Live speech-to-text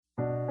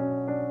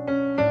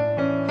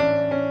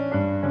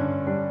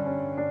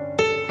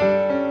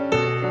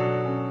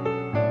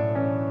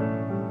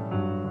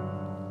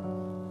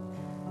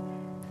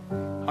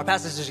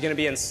passage is going to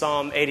be in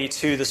Psalm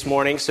 82 this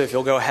morning, so if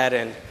you'll go ahead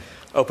and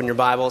open your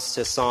Bibles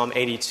to Psalm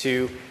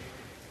 82.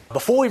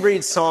 Before we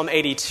read Psalm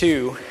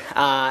 82,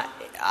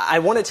 I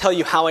want to tell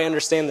you how I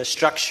understand the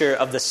structure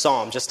of the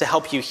psalm, just to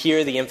help you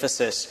hear the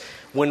emphasis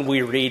when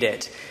we read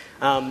it.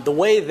 The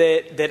way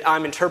that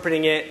I'm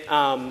interpreting it,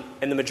 and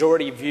the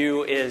majority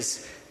view,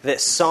 is that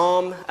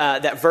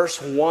that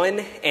verse 1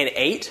 and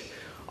 8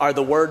 are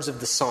the words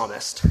of the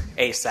psalmist,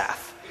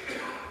 Asaph.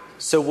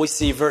 So we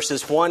see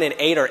verses 1 and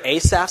 8 are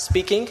Asaph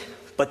speaking,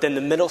 but then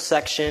the middle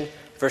section,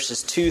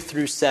 verses 2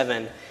 through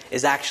 7,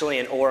 is actually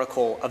an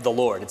oracle of the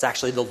Lord. It's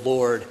actually the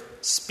Lord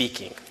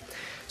speaking.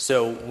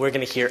 So we're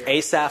going to hear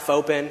Asaph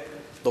open,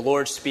 the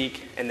Lord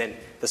speak, and then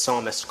the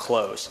psalmist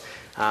close.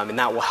 And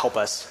that will help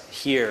us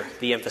hear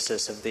the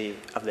emphasis of the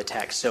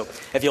text. So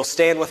if you'll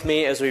stand with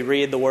me as we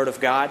read the Word of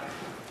God,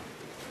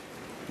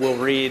 we'll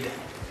read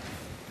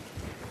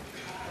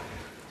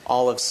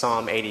all of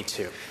Psalm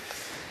 82.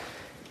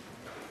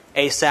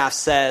 Asaph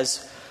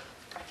says,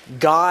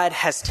 God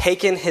has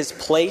taken his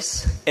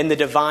place in the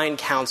divine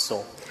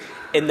council.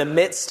 In the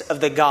midst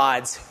of the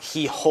gods,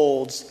 he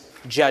holds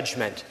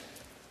judgment.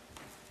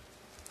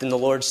 Then the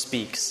Lord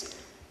speaks,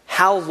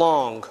 how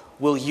long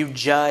will you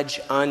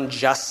judge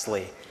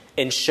unjustly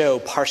and show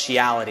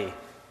partiality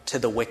to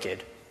the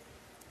wicked?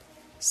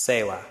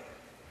 Selah.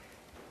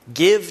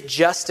 Give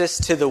justice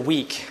to the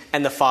weak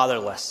and the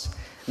fatherless.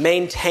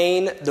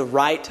 Maintain the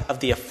right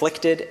of the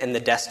afflicted and the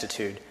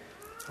destitute.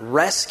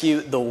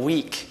 Rescue the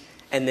weak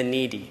and the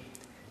needy.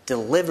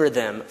 Deliver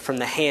them from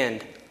the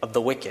hand of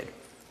the wicked.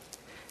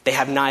 They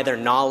have neither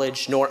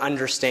knowledge nor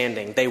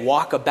understanding. They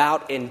walk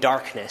about in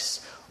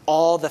darkness.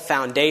 All the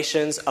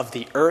foundations of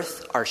the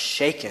earth are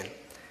shaken.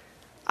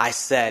 I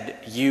said,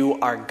 you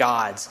are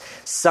gods,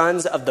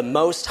 sons of the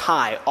Most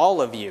High,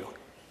 all of you.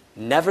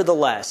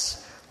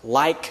 Nevertheless,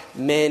 like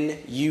men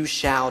you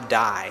shall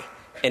die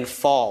and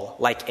fall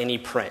like any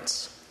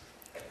prince.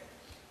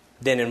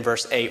 Then in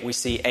verse 8, we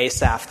see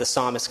Asaph, the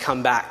psalmist,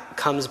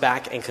 comes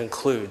back and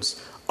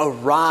concludes,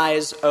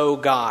 arise, O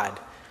God,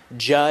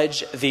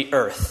 judge the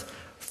earth,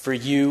 for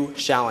you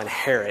shall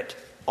inherit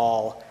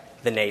all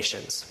the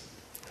nations.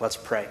 Let's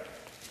pray.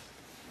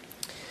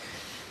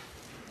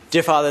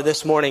 Dear Father,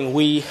 this morning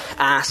we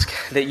ask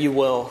that you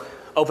will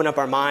open up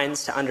our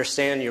minds to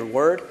understand your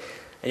word,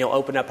 and you'll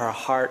open up our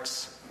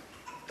hearts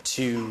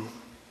to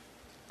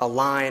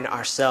align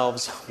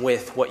ourselves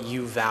with what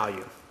you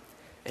value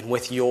and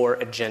with your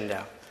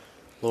agenda.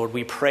 Lord,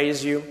 we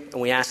praise you, and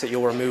we ask that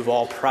you'll remove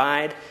all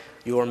pride,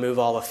 you'll remove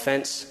all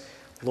offense,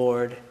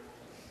 Lord,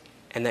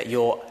 and that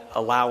you'll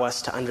allow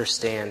us to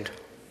understand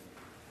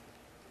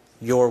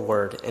your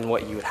word and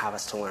what you would have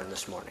us to learn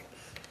this morning.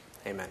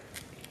 Amen.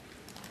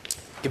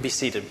 You can be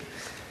seated.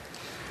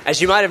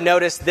 As you might have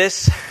noticed,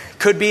 this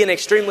could be an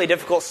extremely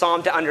difficult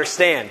psalm to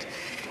understand.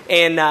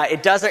 And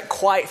it doesn't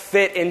quite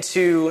fit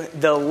into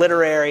the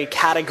literary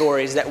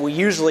categories that we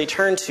usually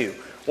turn to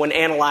when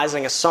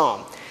analyzing a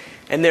psalm.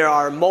 And there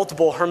are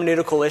multiple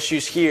hermeneutical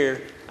issues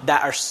here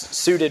that are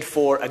suited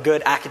for a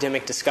good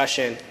academic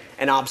discussion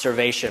and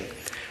observation.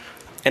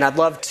 And I'd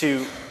love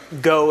to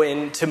go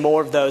into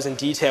more of those in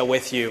detail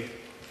with you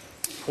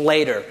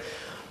later.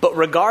 But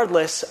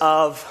regardless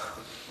of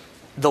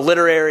the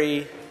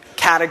literary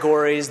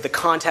categories, the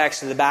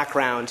context, and the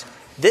background,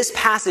 this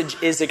passage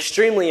is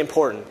extremely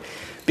important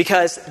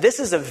because this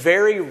is a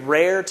very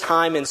rare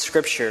time in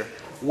Scripture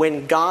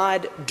when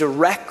God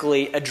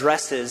directly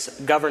addresses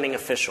governing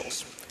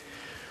officials.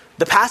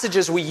 The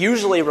passages we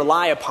usually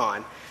rely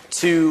upon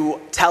to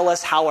tell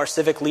us how our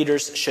civic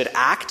leaders should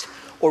act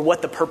or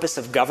what the purpose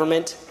of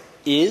government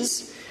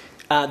is,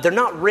 they're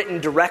not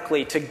written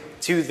directly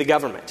to the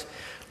government.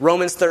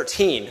 Romans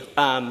 13,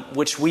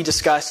 which we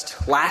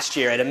discussed last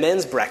year at a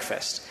men's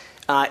breakfast,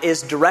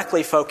 is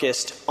directly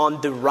focused on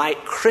the right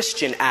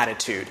Christian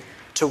attitude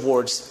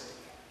towards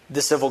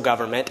the civil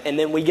government, and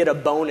then we get a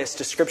bonus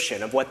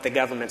description of what the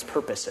government's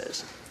purpose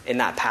is in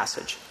that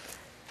passage.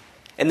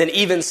 And then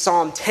even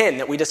Psalm 10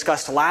 that we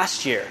discussed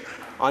last year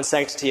on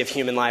Sanctity of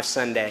Human Life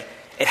Sunday,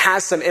 it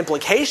has some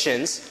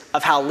implications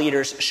of how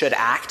leaders should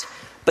act,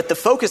 but the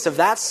focus of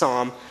that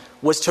psalm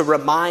was to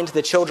remind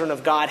the children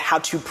of God how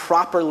to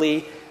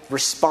properly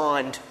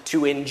respond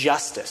to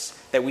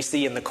injustice that we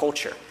see in the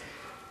culture.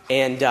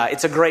 And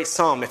it's a great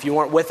psalm. If you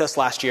weren't with us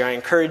last year, I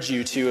encourage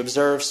you to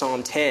observe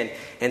Psalm 10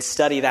 and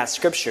study that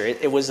scripture.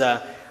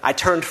 I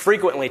turned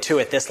frequently to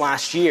it this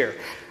last year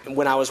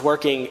when I was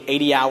working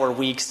 80-hour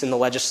weeks in the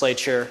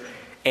legislature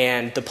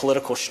and the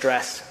political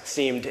stress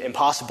seemed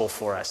impossible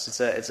for us.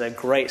 It's a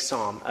great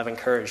psalm of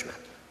encouragement.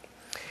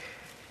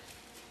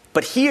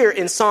 But here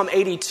in Psalm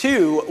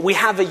 82, we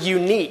have a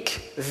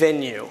unique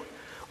venue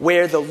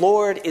where the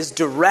Lord is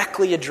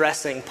directly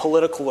addressing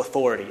political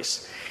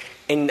authorities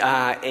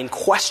and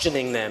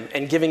questioning them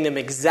and giving them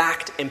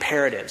exact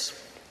imperatives.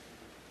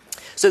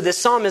 So this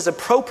psalm is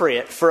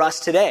appropriate for us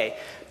today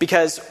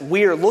because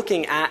we are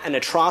looking at an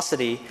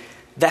atrocity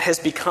that has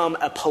become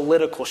a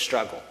political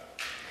struggle.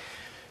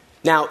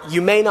 Now,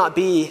 you may not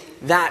be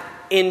that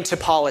into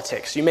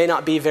politics. You may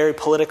not be very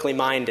politically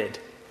minded.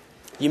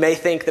 You may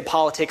think that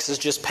politics is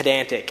just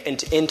pedantic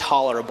and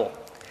intolerable.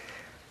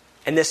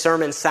 And this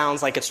sermon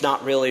sounds like it's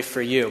not really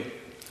for you.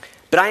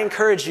 But I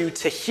encourage you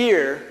to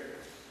hear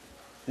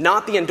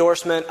not the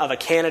endorsement of a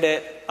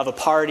candidate, of a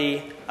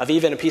party, of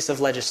even a piece of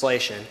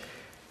legislation.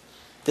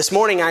 This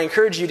morning, I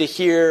encourage you to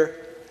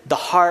hear the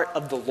heart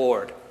of the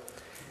Lord.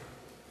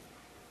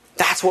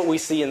 That's what we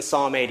see in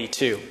Psalm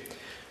 82.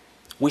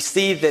 We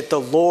see that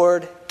the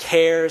Lord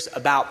cares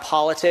about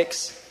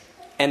politics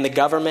and the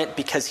government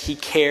because he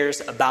cares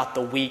about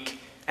the weak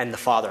and the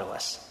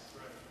fatherless.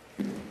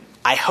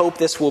 I hope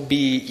this will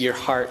be your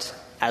heart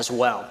as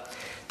well.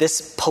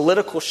 This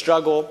political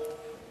struggle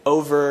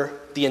over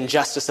the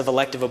injustice of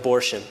elective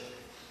abortion,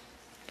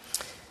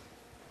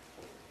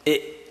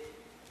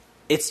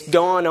 it's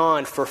gone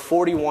on for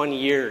 41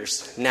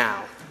 years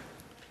now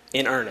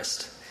in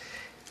earnest.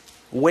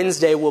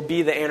 Wednesday will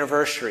be the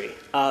anniversary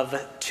of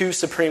 2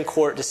 Supreme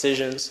Court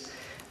decisions,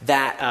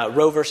 that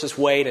Roe versus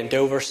Wade and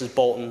Doe versus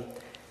Bolton,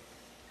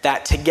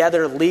 that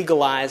together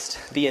legalized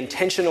the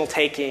intentional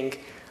taking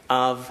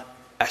of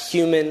a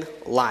human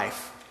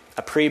life,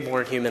 a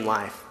preborn human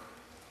life.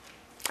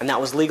 And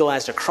that was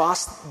legalized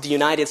across the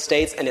United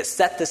States, and it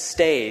set the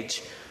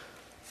stage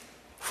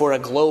for a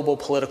global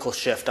political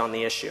shift on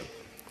the issue.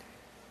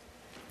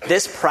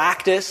 This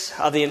practice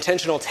of the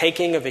intentional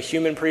taking of a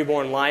human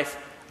preborn life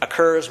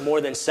occurs more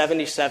than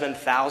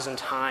 77,000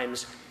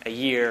 times a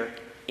year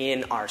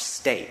in our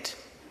state,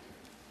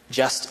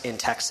 just in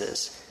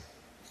Texas.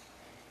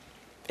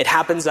 It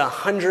happens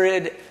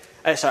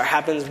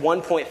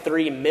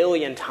 1.3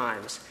 million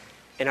times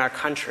in our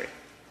country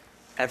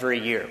every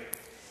year.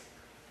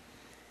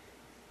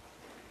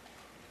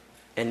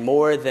 And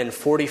more than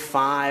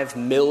 45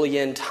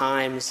 million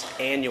times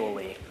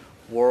annually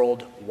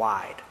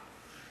worldwide.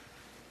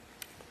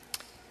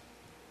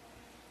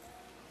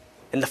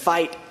 And the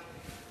fight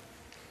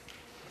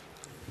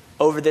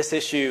over this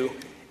issue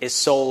is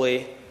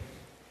solely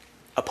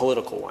a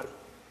political one.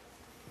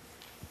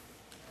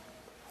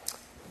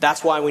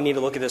 That's why we need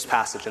to look at this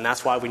passage, and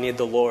that's why we need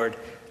the Lord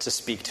to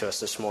speak to us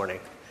this morning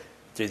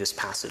through this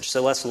passage.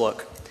 So let's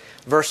look.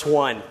 Verse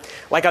 1.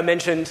 Like I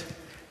mentioned,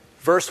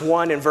 verse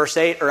 1 and verse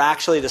 8 are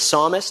actually the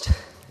psalmist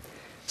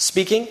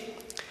speaking.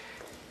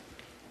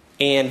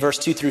 And verse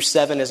 2 through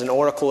 7 is an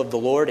oracle of the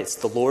Lord. It's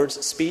the Lord's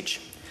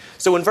speech.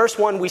 So in verse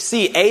 1, we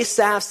see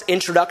Asaph's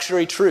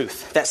introductory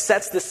truth that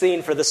sets the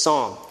scene for the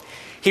psalm.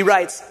 He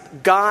writes,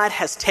 God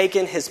has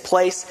taken his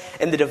place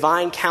in the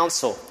divine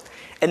council.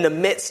 In the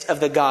midst of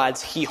the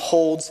gods, he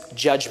holds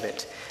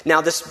judgment. Now,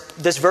 this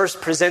verse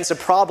presents a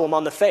problem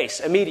on the face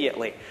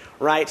immediately,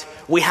 right?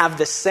 We have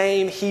the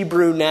same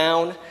Hebrew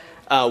noun,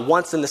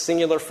 once in the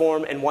singular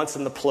form and once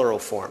in the plural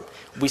form.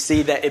 We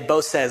see that it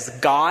both says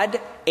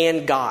God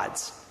and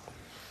gods.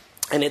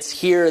 And it's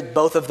here,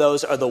 both of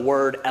those are the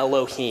word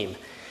Elohim.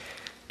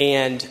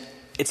 And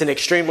it's an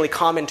extremely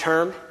common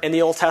term in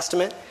the Old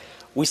Testament.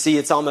 We see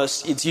it's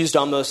used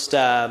almost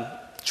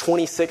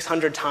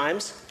 2,600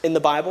 times in the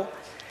Bible.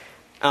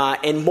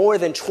 And more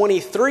than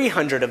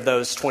 2,300 of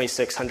those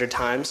 2,600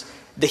 times,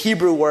 the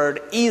Hebrew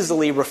word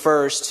easily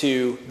refers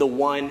to the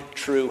one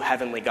true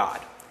heavenly God.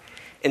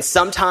 And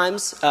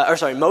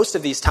most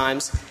of these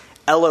times,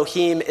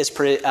 Elohim is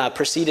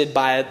preceded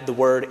by the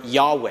word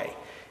Yahweh.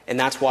 And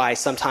that's why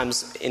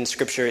sometimes in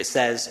Scripture it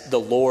says the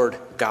Lord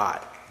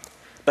God.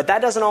 But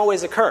that doesn't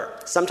always occur.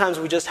 Sometimes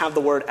we just have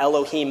the word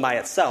Elohim by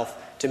itself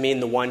to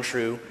mean the one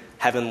true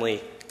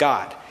heavenly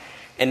God.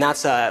 And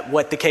that's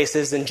what the case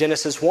is in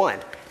Genesis 1.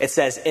 It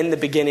says, in the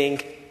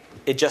beginning,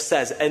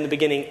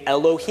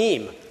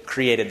 Elohim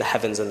created the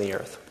heavens and the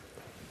earth.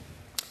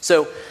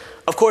 So,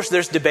 of course,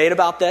 there's debate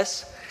about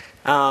this.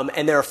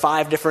 And there are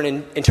 5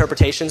 different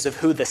interpretations of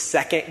who the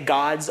second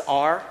gods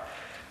are.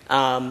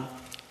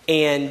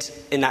 And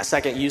in that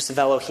second use of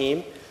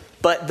Elohim.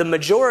 But the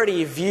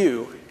majority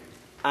view,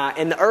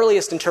 and the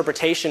earliest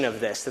interpretation of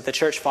this, that the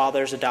church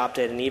fathers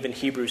adopted and even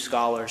Hebrew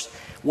scholars,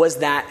 was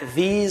that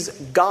these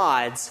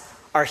gods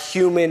are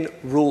human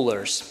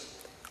rulers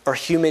or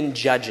human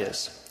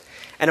judges.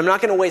 And I'm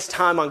not going to waste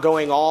time on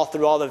going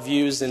through all the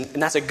views, and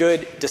that's a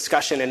good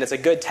discussion, and it's a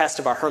good test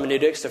of our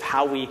hermeneutics of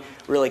how we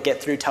really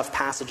get through tough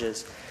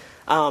passages.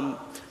 But I'm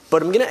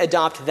going to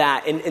adopt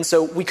that. And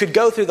so we could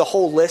go through the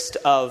whole list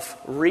of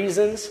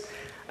reasons,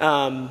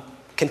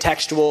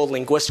 contextual,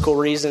 linguistical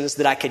reasons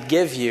that I could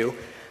give you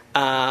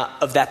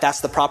of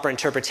that's the proper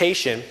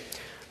interpretation.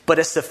 But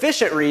a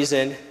sufficient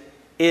reason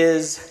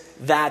is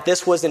that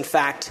this was, in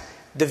fact,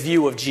 the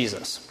view of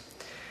Jesus.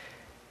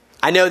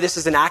 I know this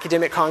is an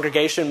academic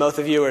congregation. Most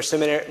of you are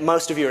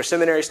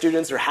seminary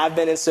students or have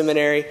been in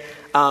seminary.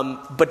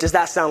 But does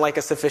that sound like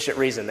a sufficient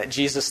reason that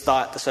Jesus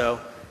thought so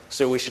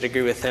we should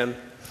agree with him?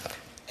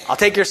 I'll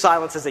take your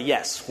silence as a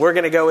yes. We're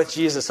going to go with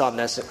Jesus on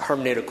this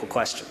hermeneutical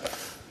question.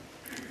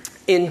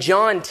 In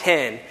John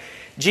 10,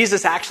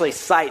 Jesus actually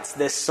cites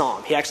this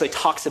psalm. He actually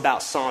talks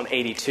about Psalm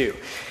 82.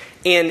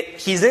 And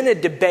he's in a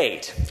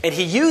debate, and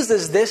he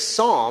uses this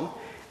psalm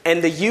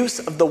and the use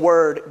of the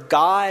word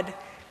God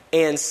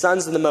and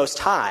sons of the Most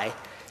High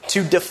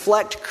to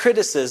deflect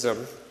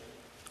criticism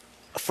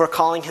for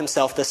calling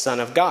himself the Son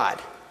of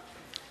God.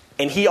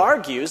 And he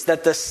argues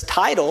that this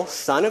title,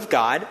 Son of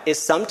God, is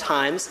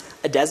sometimes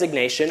a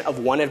designation of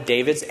one of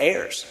David's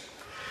heirs.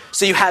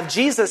 So you have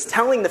Jesus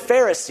telling the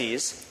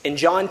Pharisees in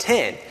John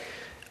 10,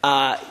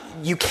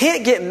 you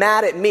can't get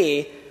mad at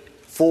me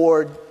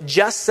for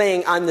just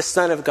saying I'm the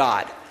Son of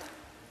God,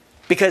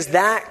 because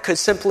that could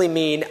simply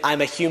mean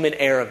I'm a human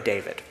heir of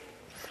David.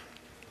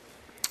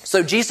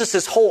 So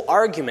Jesus' whole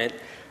argument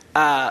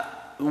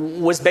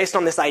was based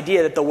on this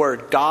idea that the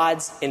word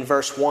God's in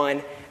verse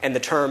 1 and the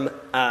term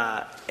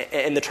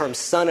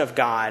Son of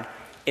God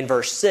in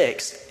verse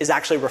 6 is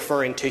actually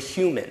referring to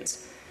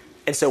humans.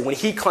 And so when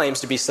he claims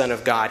to be Son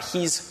of God,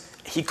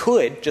 he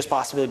could just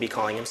possibly be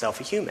calling himself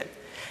a human.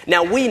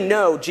 Now we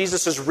know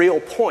Jesus' real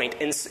point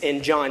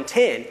in John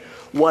 10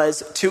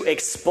 was to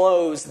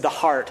expose the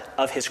heart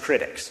of his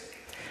critics.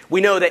 We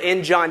know that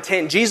in John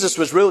 10, Jesus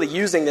was really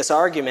using this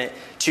argument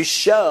to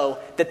show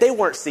that they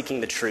weren't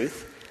seeking the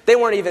truth. They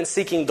weren't even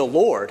seeking the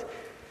Lord.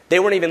 They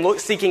weren't even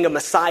seeking a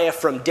Messiah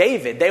from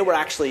David. They were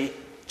actually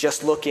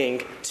just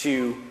looking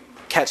to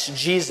catch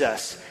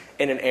Jesus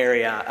in an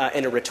area,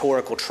 in a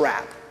rhetorical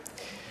trap.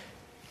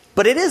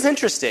 But it is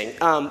interesting.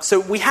 So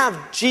we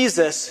have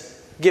Jesus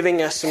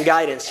giving us some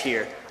guidance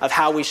here of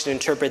how we should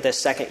interpret this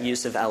second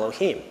use of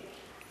Elohim.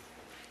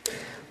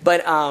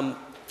 But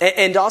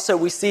and also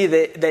we see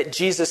that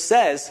Jesus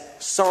says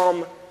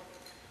Psalm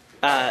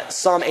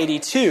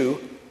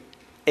 82,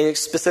 and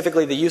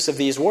specifically the use of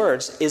these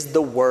words, is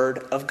the Word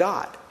of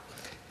God.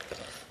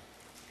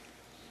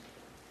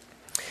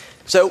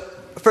 So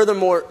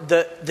furthermore,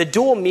 the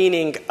dual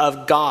meaning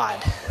of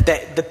God,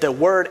 that the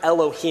word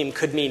Elohim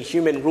could mean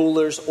human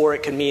rulers or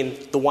it could mean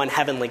the one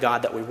heavenly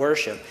God that we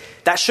worship,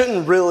 that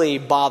shouldn't really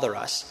bother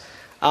us.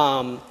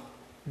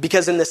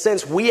 Because in the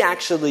sense, we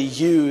actually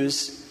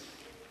use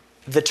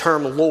the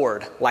term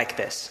Lord like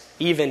this.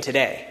 Even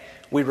today,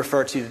 we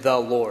refer to the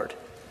Lord.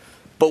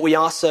 But it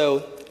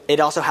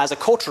also has a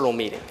cultural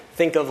meaning.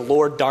 Think of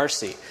Lord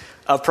Darcy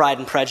of Pride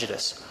and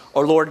Prejudice,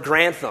 or Lord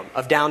Grantham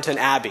of Downton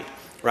Abbey,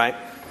 right?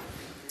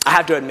 I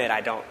have to admit,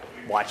 I don't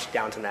watch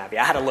Downton Abbey.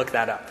 I had to look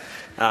that up.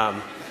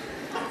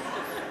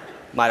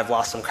 Might have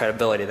lost some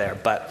credibility there,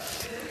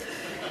 but...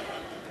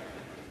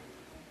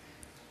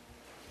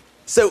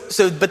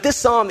 But this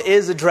psalm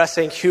is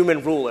addressing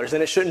human rulers,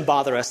 and it shouldn't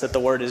bother us that the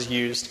word is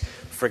used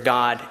for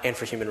God and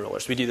for human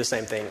rulers. We do the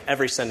same thing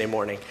every Sunday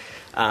morning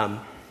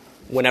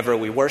whenever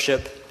we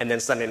worship, and then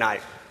Sunday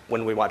night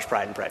when we watch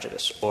Pride and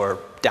Prejudice or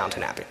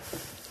Downton Abbey.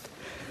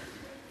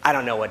 I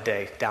don't know what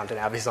day Downton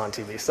Abbey's on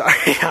TV. Sorry,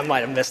 I might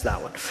have missed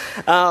that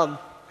one.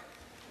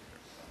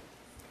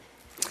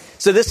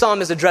 So this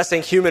psalm is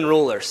addressing human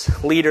rulers,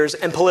 leaders,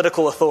 and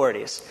political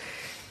authorities.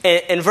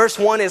 And verse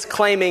 1 is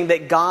claiming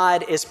that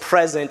God is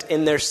present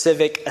in their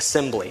civic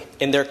assembly,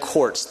 in their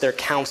courts, their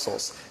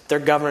councils, their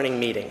governing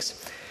meetings.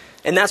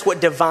 And that's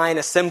what divine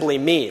assembly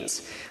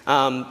means.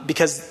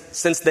 Because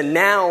since the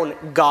noun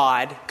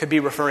God could be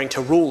referring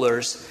to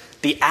rulers,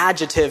 the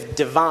adjective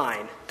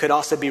divine could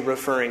also be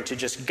referring to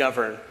just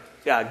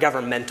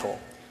governmental.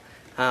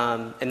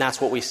 And that's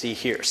what we see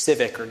here,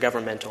 civic or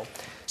governmental.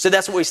 So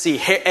that's what we see.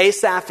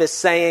 Asaph is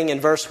saying in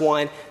verse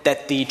 1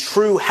 that the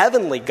true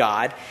heavenly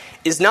God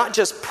is not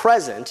just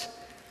present,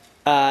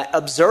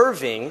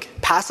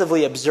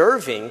 passively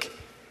observing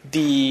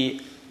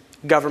the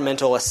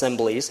governmental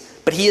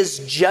assemblies, but he is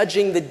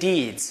judging the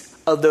deeds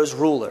of those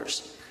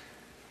rulers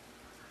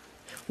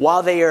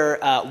while they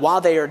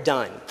are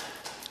done.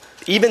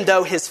 Even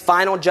though his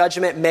final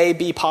judgment may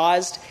be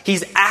paused,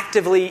 he's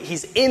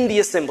in the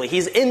assembly,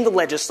 he's in the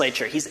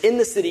legislature, he's in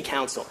the city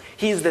council.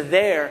 He's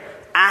there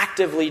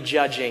actively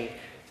judging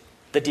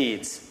the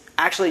deeds,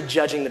 actually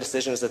judging the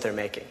decisions that they're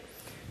making.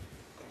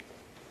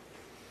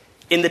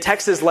 In the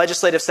Texas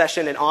legislative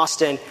session in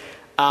Austin,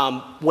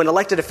 when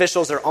elected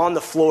officials are on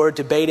the floor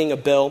debating a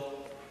bill,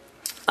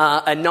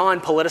 a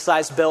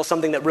non-politicized bill,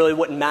 something that really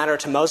wouldn't matter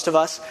to most of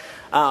us,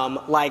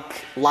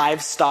 like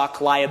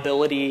livestock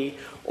liability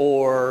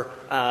or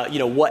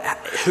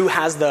who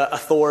has the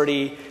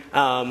authority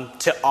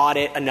to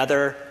audit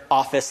another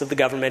office of the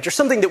government, or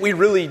something that we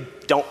really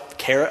don't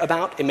care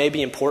about. It may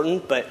be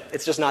important, but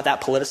it's just not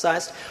that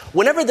politicized.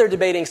 Whenever they're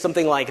debating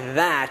something like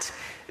that,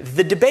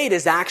 the debate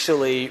is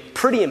actually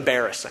pretty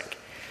embarrassing.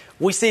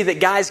 We see that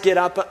guys get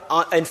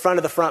up in front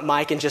of the front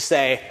mic and just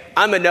say,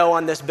 I'm a no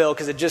on this bill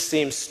because it just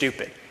seems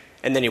stupid.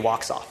 And then he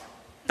walks off.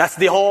 That's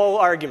the whole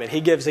argument he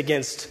gives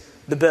against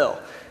the bill.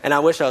 And I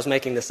wish I was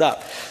making this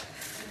up.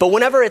 But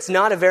whenever it's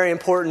not a very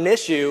important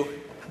issue,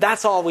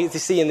 that's all we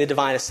see in the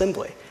divine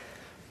assembly.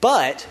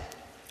 But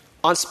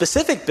on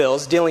specific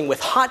bills dealing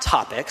with hot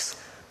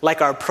topics,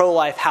 like our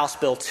pro-life House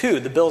Bill 2,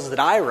 the bills that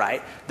I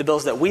write, the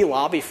bills that we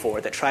lobby for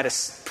that try to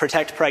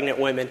protect pregnant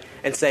women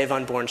and save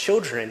unborn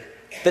children,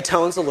 the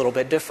tone's a little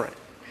bit different.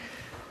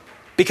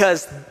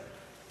 Because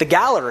the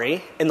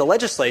gallery in the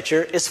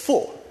legislature is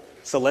full.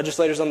 So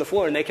legislators on the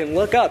floor, and they can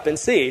look up and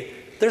see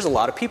there's a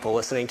lot of people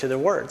listening to their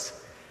words.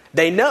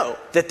 They know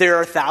that there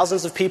are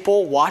thousands of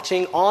people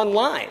watching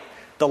online,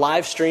 the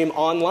live stream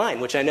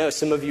online, which I know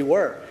some of you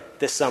were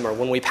this summer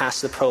when we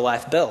passed the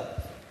pro-life bill.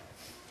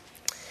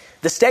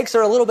 The stakes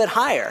are a little bit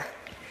higher.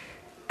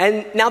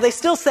 And now they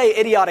still say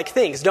idiotic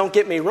things, don't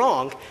get me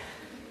wrong,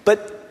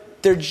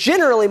 but they're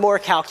generally more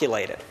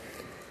calculated.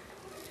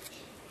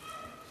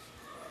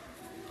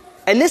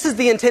 And this is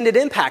the intended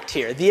impact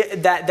here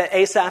that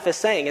Asaph is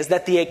saying, is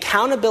that the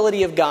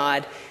accountability of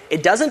God,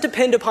 it doesn't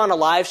depend upon a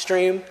live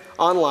stream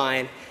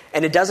online,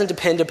 and it doesn't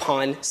depend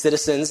upon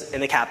citizens in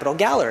the Capitol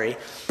gallery,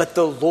 but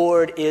the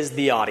Lord is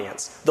the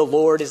audience. The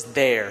Lord is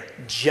there,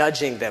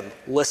 judging them,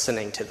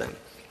 listening to them.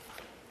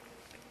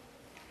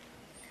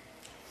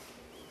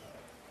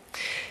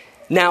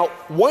 Now,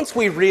 once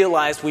we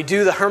realize, we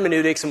do the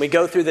hermeneutics and we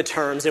go through the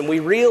terms, and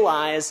we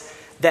realize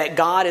that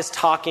God is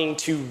talking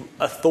to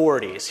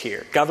authorities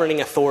here, governing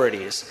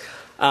authorities,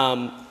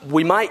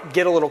 we might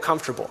get a little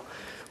comfortable.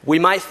 We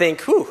might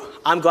think,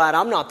 I'm glad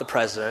I'm not the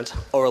president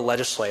or a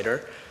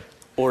legislator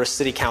or a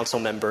city council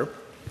member.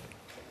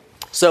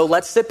 So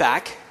let's sit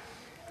back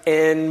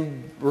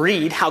and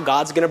read how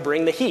God's going to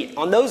bring the heat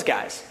on those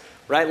guys,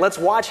 right? Let's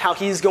watch how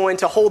he's going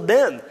to hold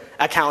them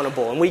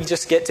accountable, and we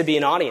just get to be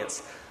an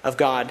audience of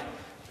God,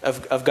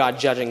 of God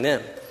judging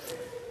them.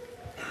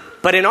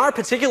 But in our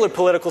particular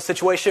political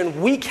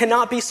situation, we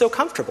cannot be so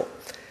comfortable.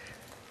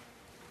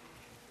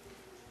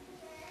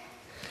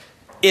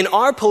 In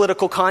our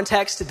political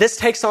context, this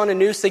takes on a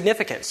new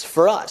significance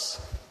for us.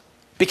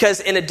 Because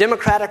in a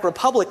democratic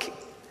republic,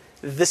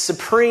 the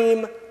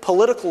supreme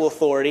political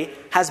authority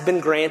has been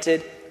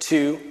granted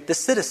to the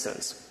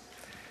citizens.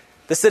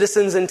 The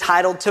citizens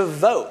entitled to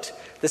vote.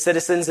 The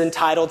citizens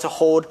entitled to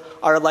hold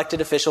our elected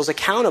officials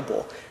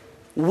accountable.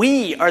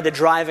 We are the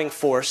driving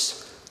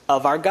force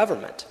of our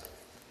government.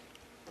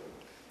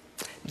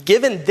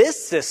 Given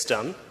this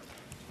system,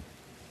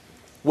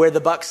 where the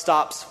buck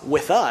stops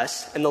with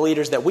us and the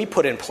leaders that we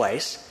put in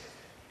place,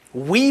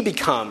 we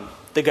become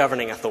the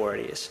governing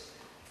authorities.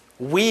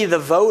 We, the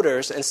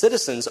voters and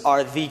citizens,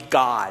 are the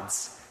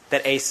gods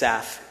that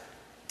Asaph,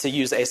 to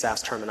use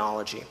Asaph's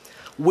terminology.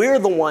 We're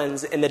the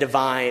ones in the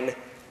divine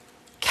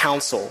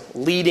council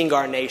leading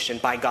our nation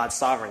by God's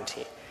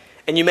sovereignty.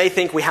 And you may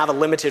think we have a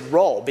limited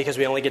role because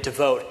we only get to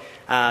vote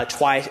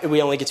twice.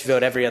 We only get to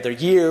vote every other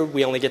year.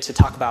 We only get to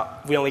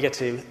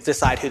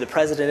decide who the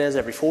president is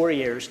every 4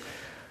 years.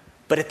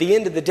 But at the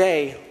end of the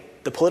day,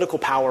 the political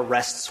power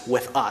rests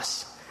with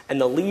us.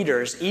 And the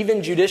leaders,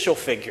 even judicial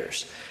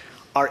figures,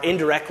 are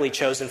indirectly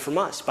chosen from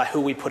us by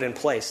who we put in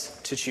place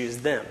to choose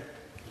them.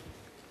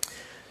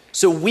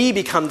 So we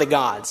become the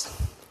gods.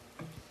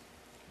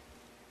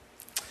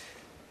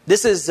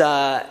 This is,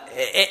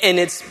 and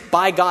it's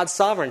by God's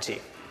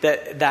sovereignty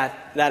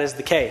that is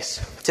the case.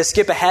 To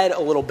skip ahead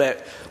a little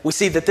bit, we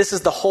see that this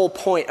is the whole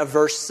point of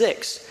verse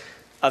 6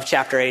 of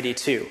chapter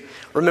 82.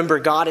 Remember,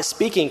 God is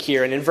speaking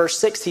here, and in verse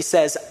 6 he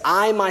says,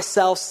 I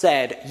myself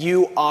said,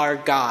 you are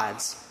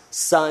gods,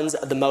 sons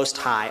of the Most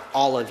High,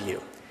 all of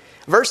you.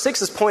 Verse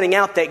 6 is pointing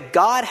out that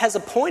God has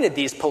appointed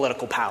these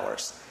political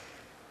powers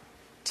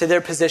to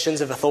their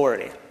positions of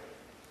authority.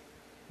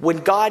 When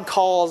God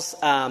calls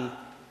the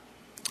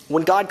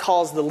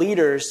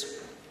leaders,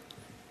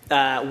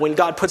 when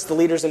God puts the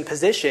leaders in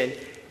position,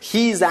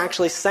 he's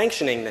actually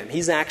sanctioning them.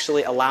 He's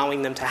actually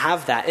allowing them to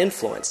have that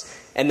influence.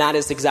 And that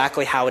is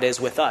exactly how it is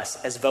with us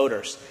as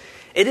voters.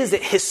 It is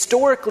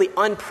historically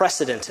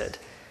unprecedented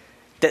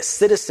that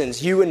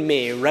citizens, you and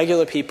me,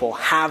 regular people,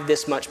 have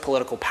this much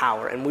political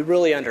power, and we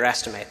really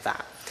underestimate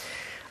that.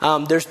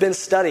 There's been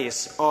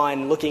studies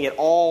on looking at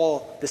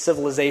all the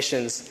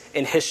civilizations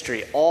in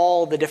history,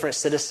 all the different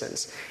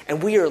citizens,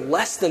 and we are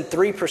less than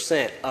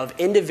 3% of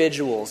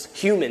individuals,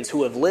 humans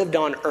who have lived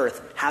on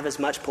Earth, have as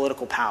much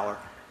political power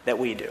that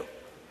we do.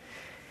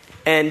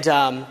 And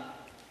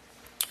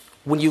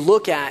when you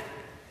look at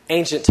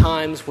ancient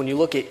times, when you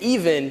look at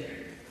even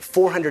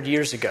 400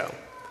 years ago,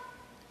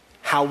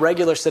 how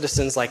regular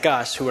citizens like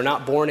us, who are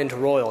not born into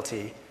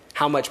royalty,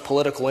 how much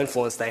political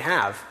influence they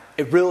have,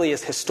 it really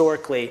is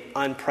historically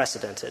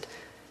unprecedented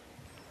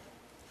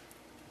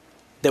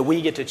that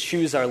we get to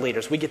choose our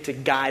leaders. We get to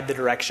guide the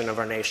direction of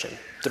our nation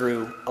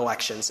through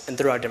elections and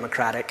through our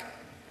democratic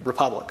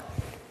republic.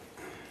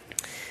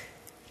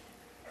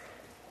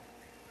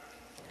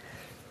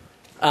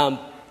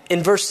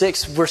 In verse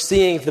 6, we're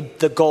seeing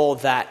the goal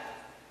that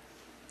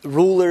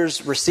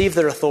rulers receive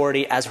their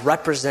authority as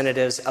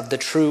representatives of the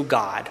true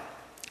God.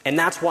 And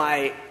that's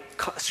why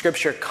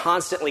Scripture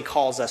constantly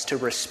calls us to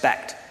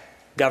respect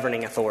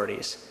governing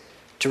authorities,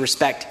 to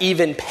respect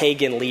even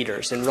pagan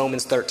leaders in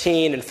Romans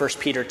 13 and 1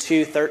 Peter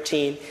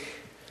 2:13.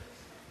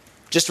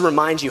 Just to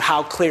remind you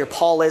how clear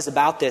Paul is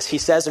about this, he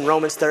says in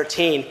Romans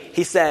 13,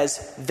 he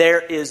says,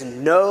 there is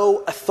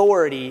no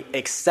authority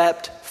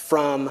except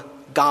from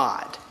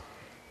God.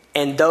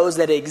 And those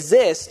that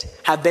exist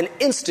have been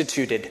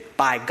instituted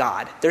by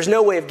God. There's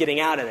no way of getting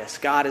out of this.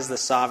 God is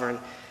sovereign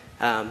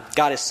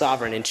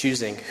in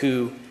choosing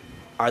who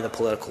are the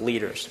political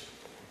leaders.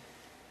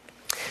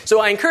 So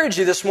I encourage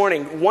you this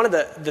morning, one of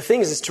the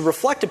things is to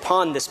reflect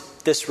upon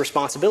this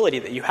responsibility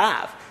that you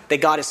have,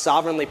 that God has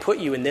sovereignly put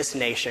you in this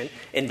nation,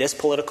 in this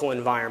political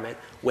environment,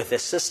 with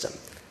this system.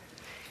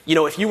 You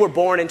know, if you were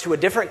born into a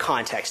different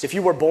context, if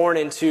you were born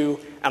into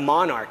a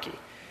monarchy,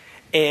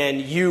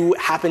 and you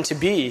happen to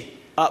be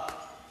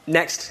up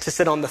next to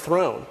sit on the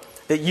throne,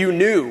 that you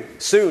knew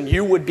soon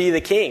you would be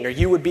the king or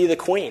you would be the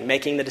queen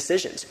making the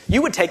decisions,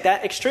 you would take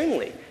that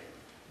extremely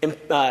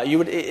important. That you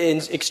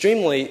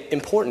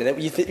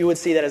would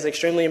see that as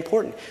extremely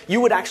important.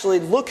 You would actually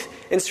look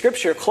in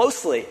Scripture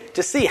closely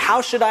to see,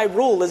 how should I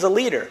rule as a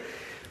leader,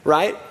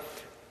 right?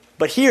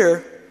 But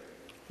here,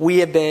 we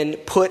have been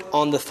put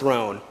on the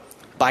throne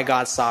by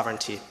God's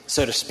sovereignty,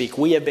 so to speak.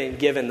 We have been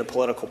given the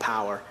political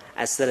power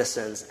as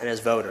citizens and as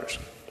voters.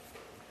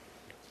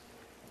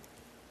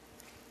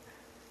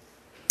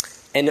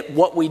 And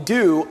what we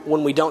do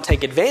when we don't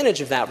take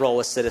advantage of that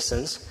role as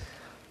citizens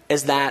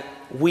is that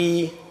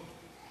we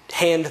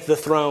hand the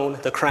throne,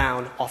 the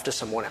crown, off to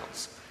someone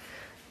else.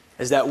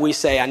 Is that we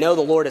say, I know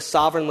the Lord has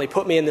sovereignly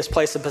put me in this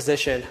place of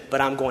position,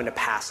 but I'm going to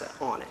pass it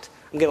on it.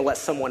 I'm going to let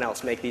someone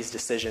else make these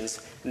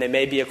decisions, and they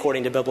may be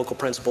according to biblical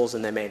principles,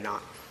 and they may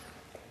not.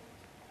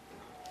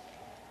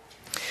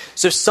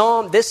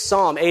 So this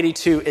Psalm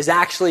 82 is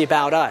actually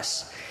about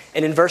us.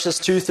 And in verses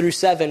 2 through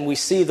 7, we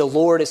see the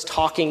Lord is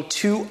talking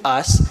to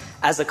us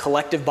as a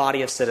collective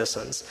body of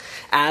citizens,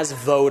 as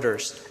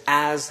voters,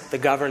 as the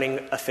governing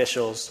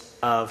officials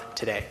of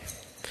today.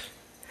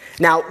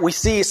 Now, we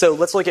see, so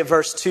let's look at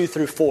verse 2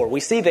 through 4. We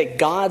see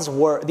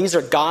that these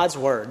are God's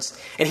words,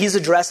 and he's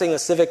addressing the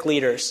civic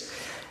leaders.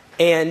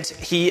 And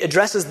he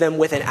addresses them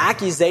with an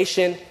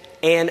accusation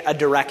and a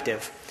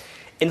directive.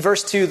 In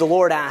verse 2, the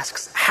Lord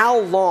asks, how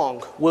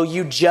long will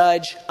you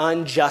judge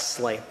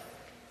unjustly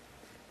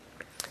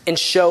and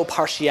show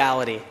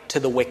partiality to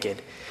the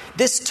wicked?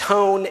 This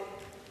tone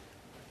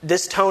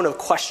of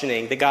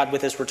questioning that God,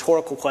 with his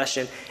rhetorical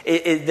question,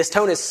 this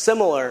tone is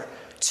similar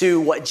to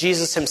what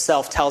Jesus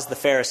himself tells the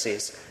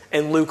Pharisees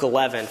in Luke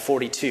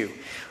 11:42.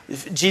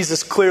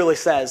 Jesus clearly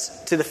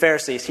says to the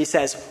Pharisees, he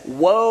says,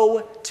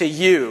 woe to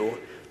you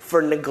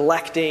for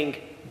neglecting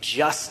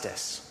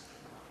justice.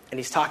 And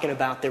he's talking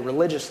about the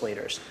religious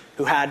leaders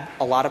who had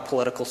a lot of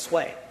political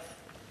sway.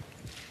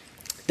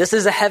 This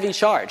is a heavy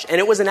charge, and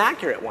it was an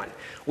accurate one.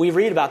 We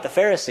read about the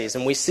Pharisees,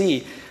 and we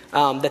see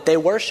that they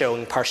were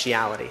showing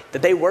partiality,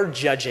 that they were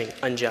judging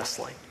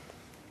unjustly.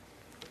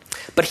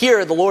 But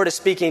here, the Lord is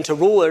speaking to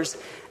rulers,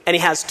 and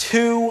he has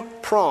two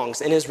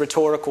prongs in his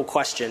rhetorical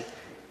question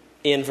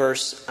in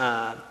verse 2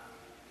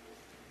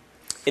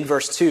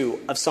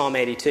 of Psalm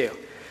 82.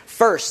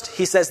 First,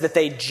 he says that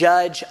they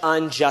judge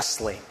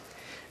unjustly.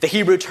 The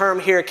Hebrew term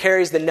here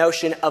carries the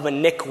notion of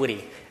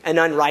iniquity and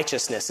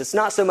unrighteousness. It's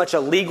not so much a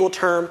legal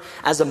term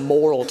as a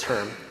moral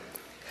term.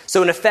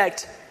 So in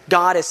effect,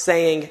 God is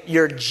saying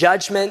your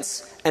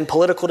judgments and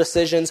political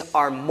decisions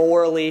are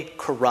morally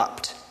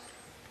corrupt.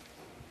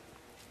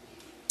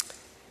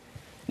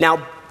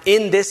 Now,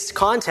 in this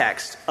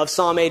context of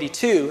Psalm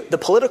 82, the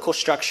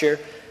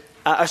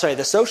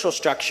social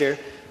structure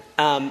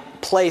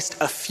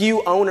placed a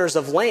few owners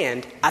of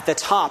land at the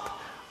top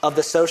of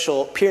the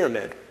social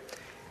pyramid,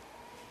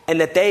 and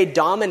that they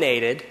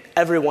dominated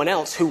everyone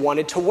else who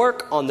wanted to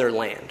work on their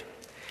land.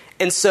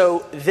 And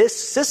so this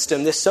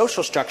system, this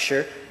social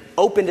structure,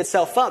 opened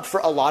itself up for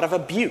a lot of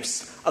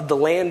abuse of the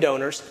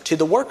landowners to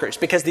the workers,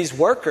 because these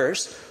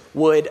workers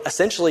would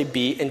essentially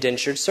be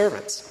indentured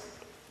servants.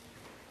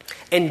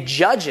 And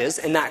judges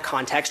in that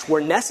context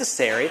were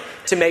necessary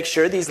to make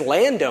sure these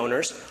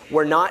landowners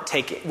were not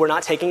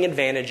taking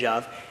advantage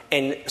of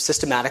and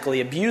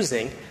systematically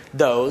abusing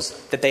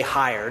those that they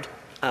hired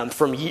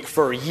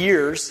for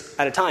years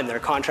at a time. Their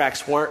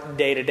contracts weren't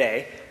day to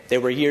day, they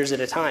were years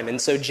at a time.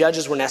 And so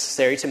judges were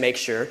necessary to make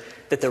sure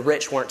that the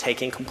rich weren't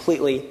taking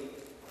completely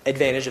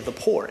advantage of the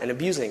poor and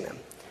abusing them.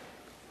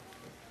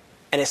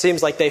 And it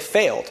seems like they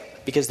failed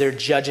because they're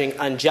judging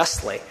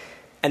unjustly.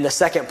 And the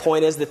second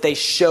point is that they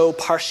show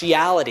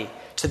partiality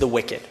to the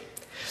wicked.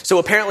 So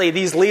apparently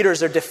these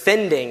leaders are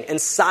defending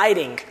and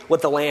siding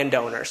with the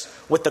landowners,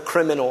 with the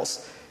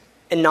criminals,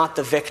 and not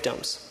the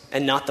victims,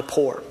 and not the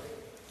poor.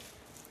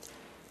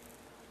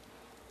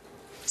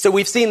 So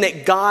we've seen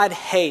that God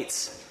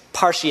hates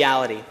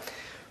partiality.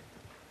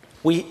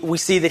 We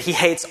see that he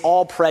hates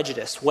all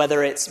prejudice,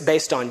 whether it's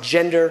based on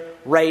gender,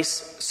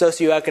 race,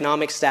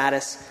 socioeconomic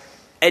status,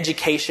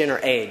 education, or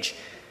age.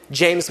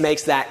 James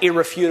makes that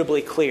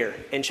irrefutably clear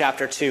in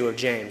chapter 2 of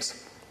James.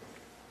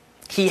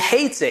 He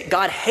hates it.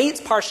 God hates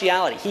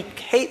partiality. He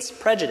hates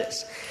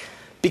prejudice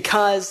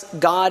because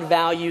God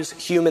values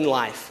human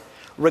life,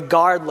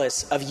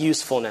 regardless of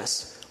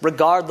usefulness,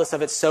 regardless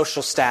of its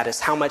social status,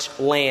 how much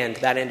land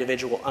that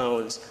individual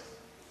owns,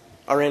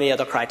 or any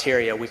other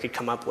criteria we could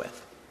come up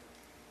with.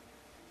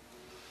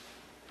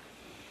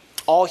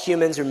 All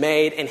humans are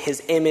made in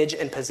his image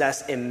and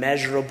possess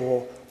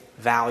immeasurable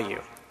value.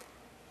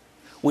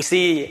 We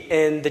see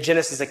in the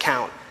Genesis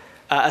account,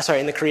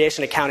 in the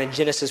creation account in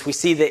Genesis, we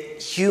see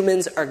that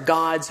humans are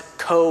God's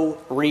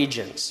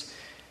co-regents.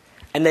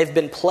 And they've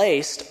been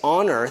placed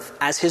on earth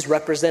as his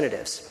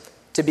representatives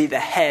to be the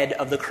head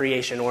of the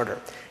creation order.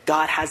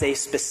 God has a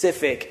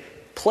specific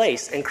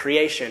place in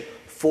creation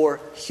for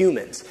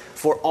humans,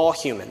 for all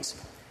humans.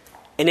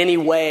 In any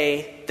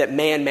way that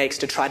man makes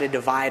to try to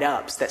divide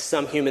up, so that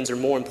some humans are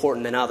more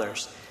important than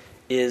others,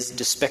 is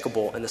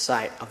despicable in the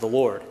sight of the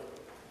Lord.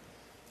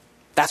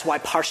 That's why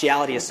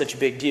partiality is such a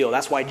big deal.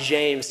 That's why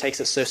James takes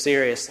it so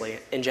seriously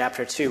in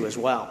chapter 2 as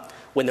well,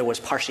 when there was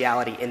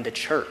partiality in the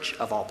church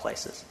of all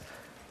places.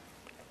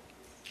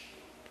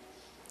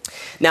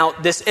 Now,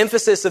 this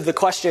emphasis of the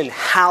question,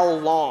 how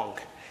long?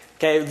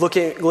 Okay,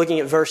 looking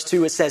at verse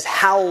 2, it says,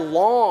 how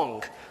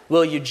long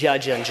will you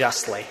judge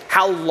unjustly?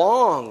 How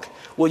long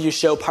will you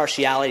show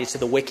partiality to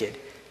the wicked?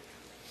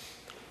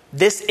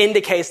 This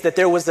indicates that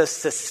there was a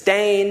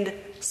sustained,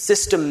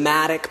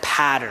 systematic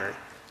pattern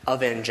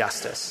of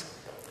injustice.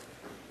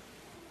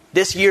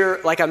 This year,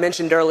 like I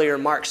mentioned earlier,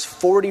 marks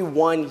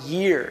 41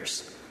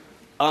 years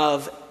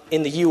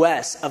in the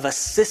U.S. of a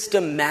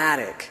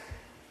systematic,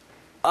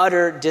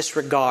 utter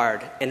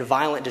disregard and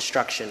violent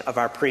destruction of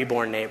our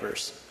preborn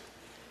neighbors,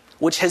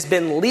 which has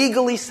been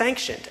legally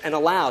sanctioned and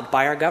allowed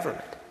by our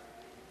government.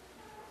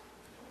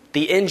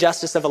 The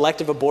injustice of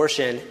elective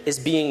abortion is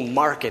being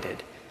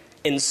marketed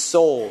and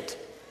sold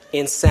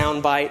in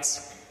sound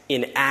bites,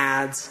 in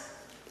ads,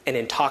 and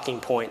in talking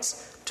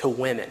points to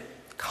women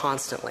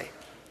constantly.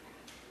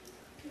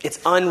 It's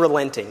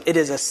unrelenting. It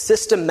is a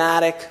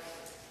systematic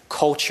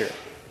culture.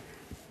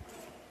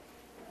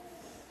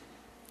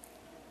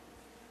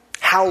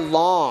 How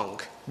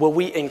long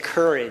will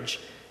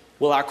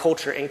our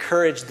culture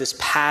encourage this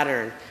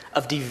pattern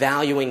of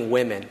devaluing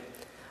women,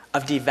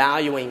 of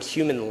devaluing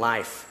human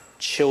life,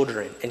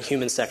 children, and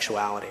human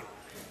sexuality?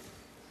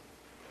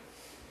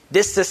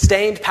 This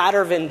sustained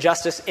pattern of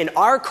injustice in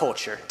our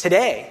culture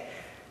today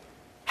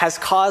has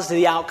caused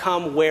the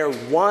outcome where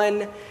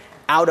 1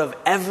 out of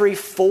every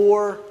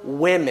 4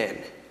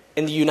 women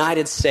in the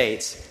United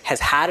States has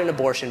had an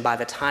abortion by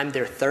the time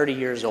they're 30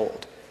 years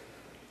old.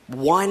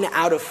 1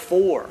 out of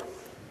 4.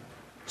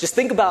 Just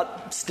think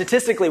about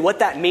statistically what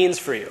that means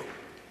for you.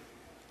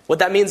 What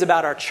that means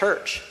about our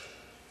church.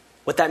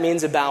 What that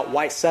means about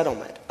white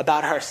settlement,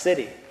 about our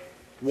city.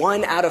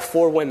 1 out of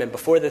 4 women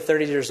before they're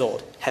 30 years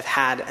old have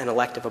had an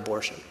elective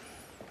abortion.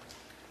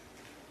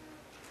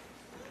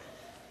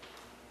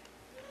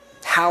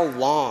 How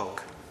long?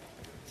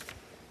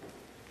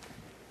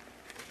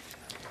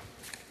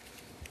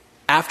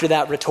 After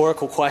that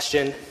rhetorical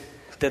question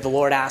that the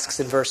Lord asks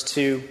in verse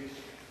 2,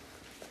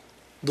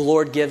 the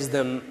Lord gives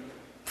them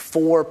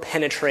 4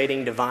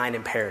 penetrating divine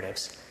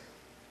imperatives.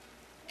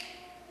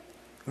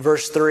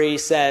 Verse 3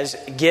 says,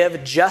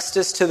 give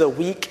justice to the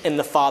weak and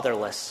the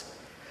fatherless.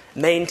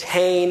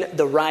 Maintain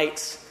the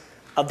rights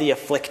of the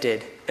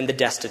afflicted and the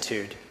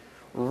destitute.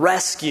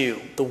 Rescue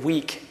the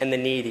weak and the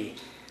needy.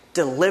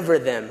 Deliver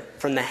them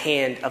from the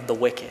hand of the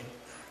wicked.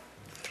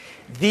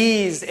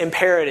 These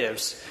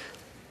imperatives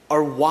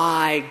are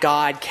why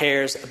God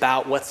cares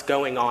about what's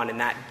going on in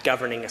that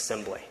governing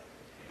assembly.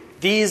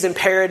 These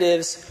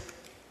imperatives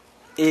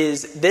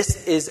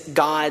this is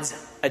God's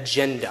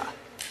agenda.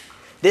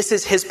 This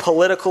is his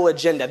political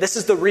agenda. This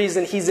is the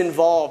reason he's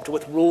involved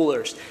with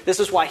rulers.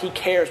 This is why he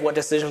cares what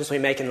decisions we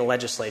make in the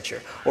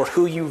legislature or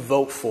who you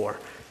vote for.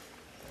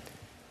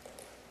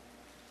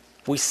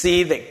 We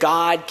see that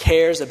God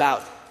cares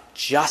about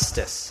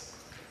justice.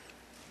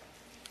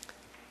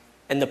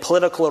 And the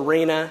political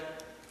arena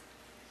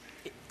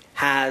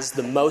has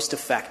the most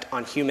effect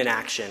on human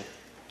action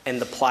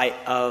and the plight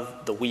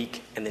of the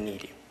weak and the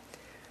needy.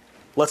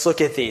 Let's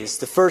look at these.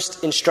 The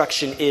first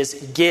instruction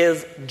is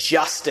give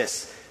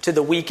justice to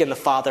the weak and the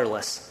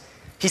fatherless.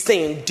 He's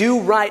saying do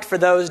right for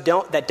those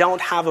that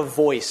don't have a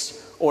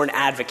voice or an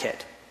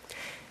advocate.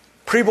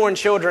 Preborn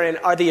children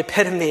are the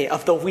epitome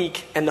of the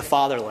weak and the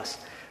fatherless.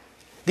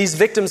 These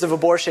victims of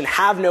abortion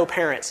have no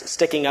parents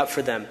sticking up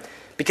for them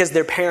because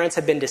their parents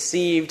have been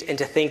deceived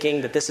into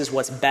thinking that this is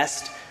what's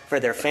best for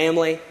their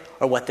family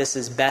or what this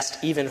is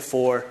best even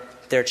for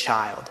their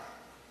child.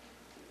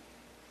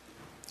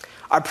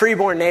 Our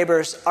preborn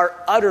neighbors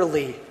are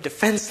utterly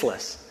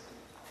defenseless.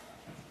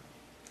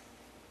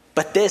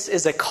 But this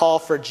is a call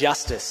for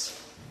justice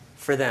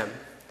for them.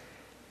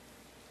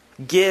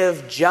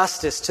 Give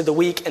justice to the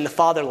weak and the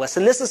fatherless.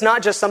 And this is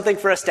not just something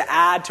for us to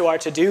add to our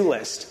to-do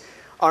list,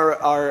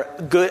 our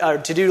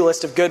to-do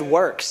list of good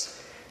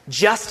works.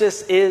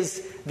 Justice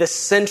is the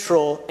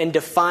central and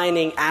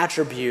defining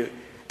attribute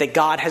that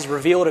God has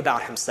revealed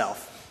about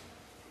himself.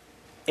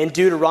 In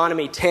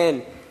Deuteronomy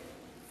 10,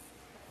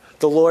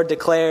 the Lord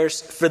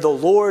declares, "For the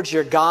Lord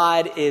your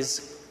God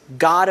is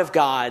God of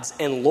gods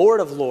and Lord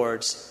of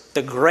lords,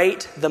 the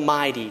great, the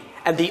mighty,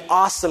 and the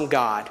awesome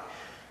God,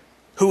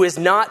 who is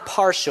not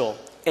partial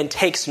and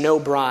takes no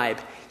bribe.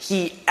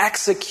 He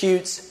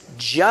executes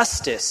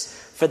justice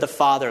for the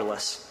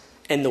fatherless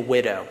and the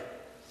widow."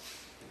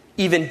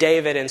 Even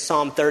David in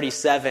Psalm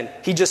 37,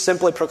 he just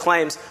simply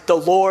proclaims, "The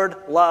Lord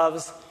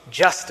loves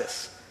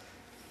justice."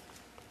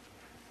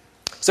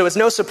 So it's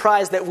no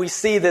surprise that we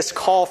see this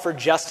call for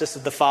justice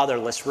of the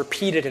fatherless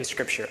repeated in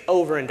Scripture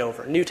over and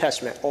over, New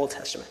Testament, Old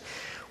Testament.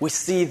 We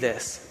see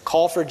this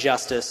call for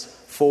justice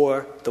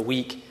for the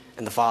weak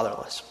and the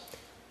fatherless.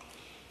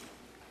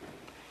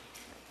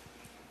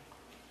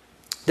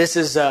 This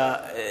is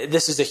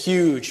a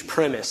huge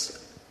premise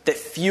that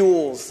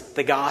fuels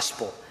the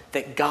gospel,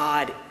 that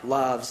God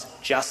loves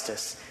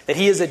justice, that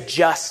he is a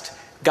just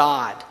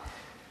God.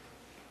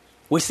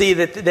 We see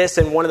that this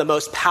in one of the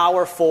most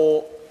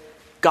powerful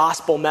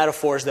gospel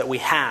metaphors that we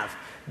have,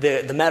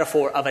 the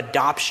metaphor of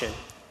adoption.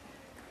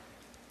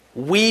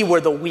 We were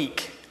the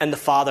weak and the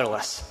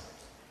fatherless,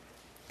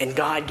 and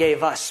God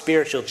gave us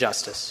spiritual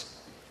justice.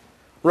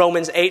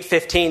 Romans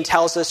 8:15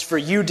 tells us, "For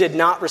you did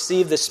not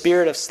receive the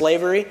spirit of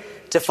slavery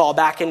to fall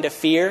back into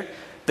fear,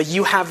 but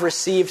you have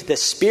received the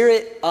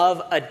spirit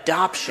of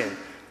adoption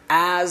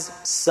as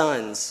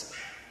sons,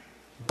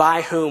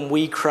 by whom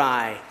we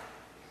cry,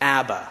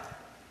 Abba,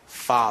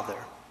 Father."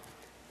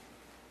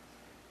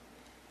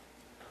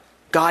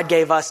 God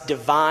gave us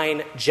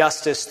divine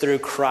justice through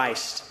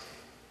Christ,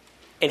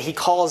 and he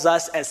calls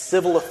us as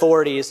civil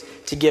authorities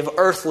to give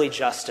earthly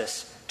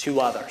justice to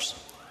others.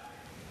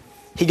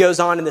 He goes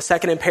on in the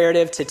second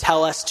imperative to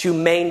tell us to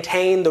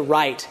maintain the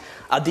right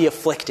of the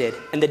afflicted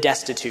and the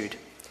destitute.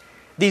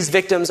 These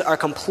victims are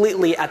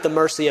completely at the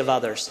mercy of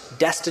others,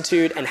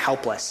 destitute and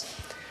helpless.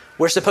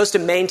 We're supposed to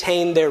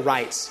maintain their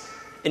rights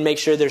and make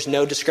sure there's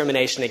no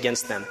discrimination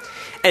against them.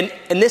 And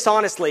this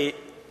honestly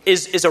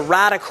is a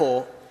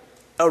radical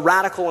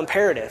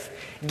imperative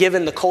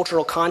given the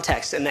cultural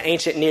context in the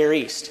ancient Near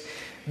East.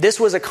 This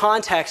was a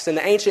context in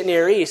the ancient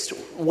Near East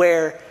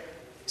where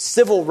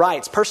civil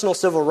rights, personal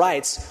civil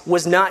rights,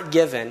 was not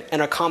given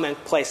in a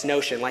commonplace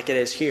notion like it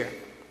is here.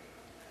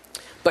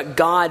 But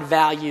God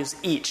values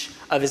each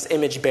of his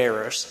image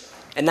bearers,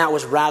 and that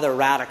was rather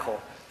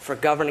radical for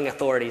governing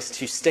authorities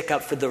to stick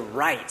up for the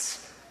rights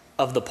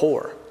of the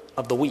poor,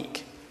 of the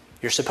weak.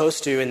 You're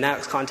supposed to, in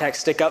that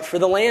context, stick up for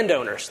the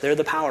landowners. They're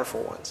the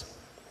powerful ones.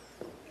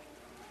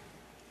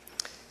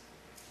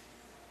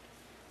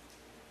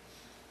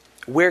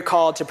 We're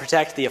called to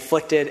protect the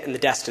afflicted and the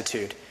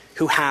destitute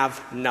who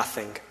have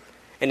nothing.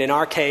 And in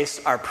our case,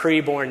 our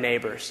preborn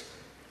neighbors.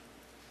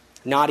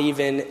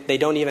 They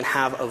don't even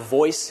have a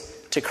voice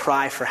to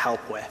cry for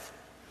help with.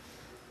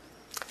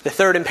 The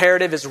third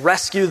imperative is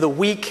rescue the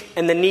weak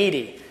and the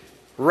needy.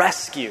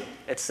 Rescue,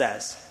 it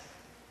says.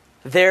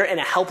 They're in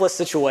a helpless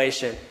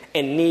situation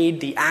and need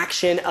the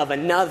action of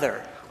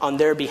another on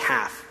their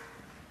behalf.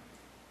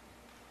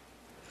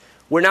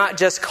 We're not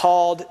just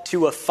called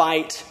to a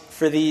fight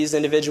for these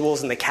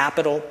individuals in the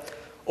Capitol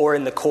or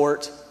in the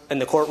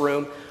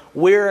courtroom.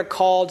 We're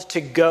called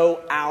to go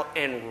out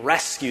and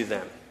rescue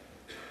them.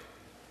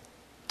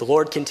 The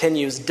Lord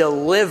continues,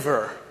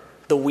 deliver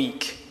the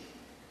weak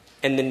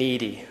and the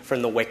needy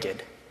from the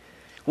wicked.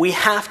 We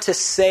have to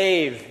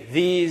save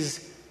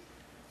these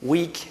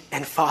weak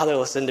and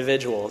fatherless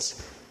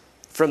individuals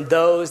from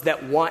those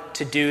that want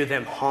to do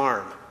them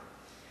harm.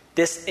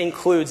 This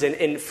includes,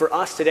 and for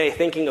us today,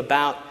 thinking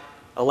about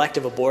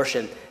elective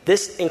abortion,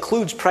 this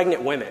includes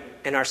pregnant women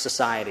in our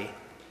society.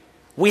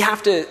 We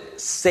have to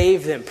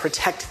save them,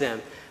 protect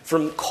them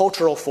from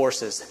cultural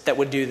forces that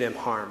would do them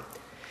harm.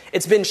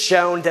 It's been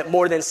shown that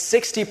more than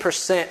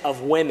 60%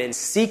 of women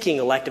seeking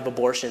elective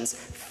abortions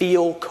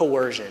feel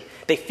coercion.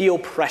 They feel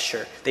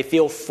pressure. They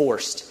feel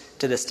forced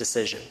to this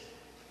decision.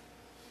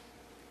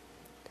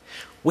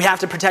 We have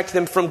to protect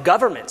them from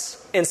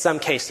governments in some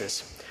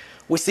cases.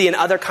 We see in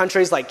other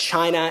countries like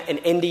China and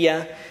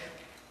India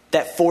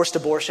that forced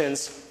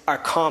abortions are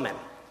common.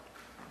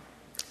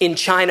 In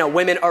China,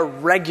 women are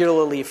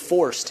regularly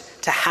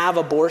forced to have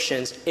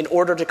abortions in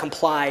order to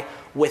comply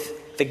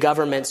with the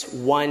government's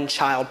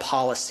one-child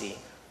policy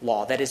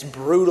law that is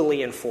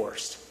brutally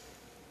enforced.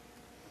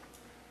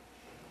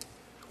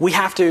 We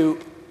have to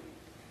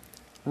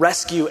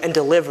rescue and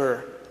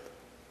deliver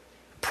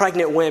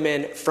pregnant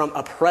women from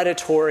a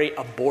predatory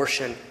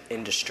abortion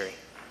industry.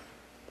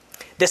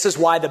 This is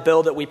why the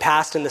bill that we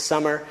passed in the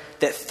summer,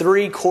 that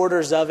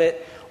 3/4 of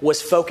it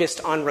was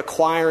focused on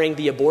requiring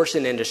the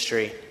abortion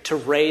industry to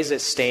raise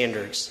its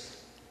standards.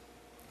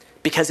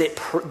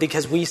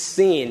 Because we've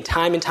seen,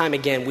 time and time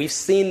again, we've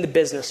seen the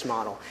business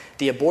model.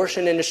 The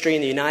abortion industry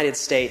in the United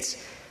States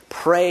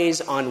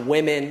preys on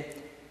women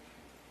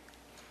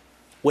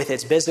with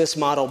its business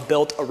model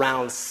built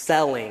around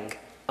selling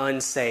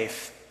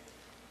unsafe,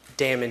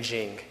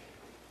 damaging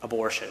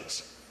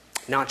abortions.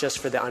 Not just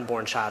for the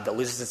unborn child that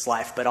loses its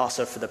life, but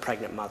also for the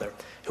pregnant mother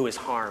who is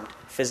harmed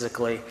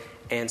physically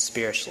and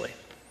spiritually.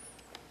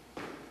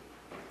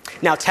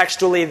 Now,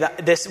 textually,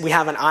 we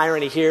have an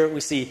irony here. We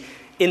see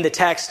in the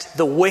text,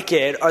 the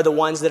wicked are the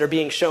ones that are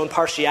being shown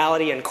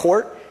partiality in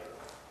court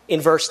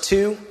in verse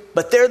 2.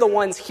 But they're the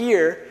ones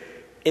here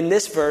in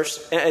this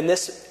verse, in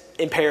this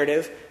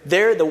imperative,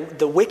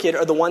 the wicked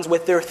are the ones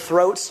with their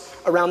throats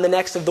around the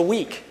necks of the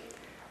weak.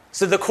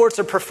 So the courts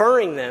are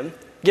preferring them,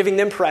 giving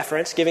them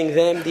preference, giving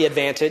them the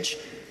advantage.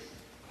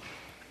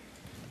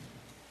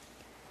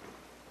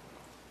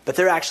 But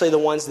they're actually the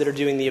ones that are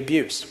doing the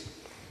abuse.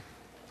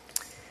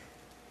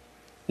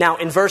 Now,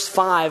 in verse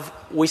 5,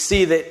 we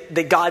see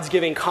that God's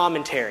giving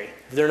commentary.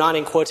 They're not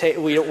in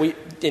quotation.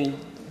 In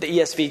the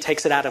ESV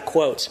takes it out of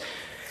quotes.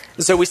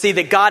 And so we see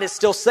that God is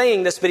still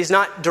saying this, but he's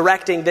not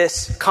directing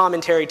this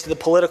commentary to the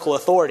political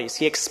authorities.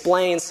 He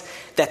explains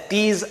that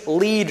these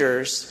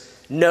leaders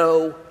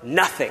know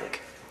nothing.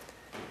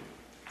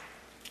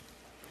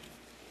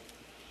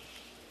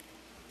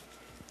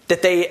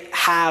 that they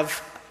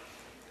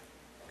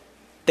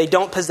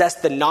don't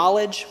possess the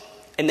knowledge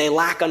and they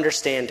lack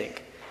understanding.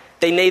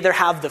 They neither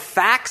have the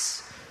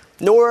facts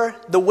nor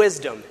the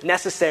wisdom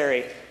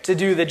necessary to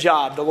do the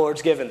job the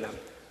Lord's given them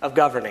of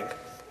governing.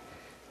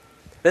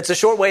 That's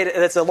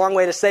a long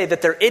way to say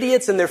that they're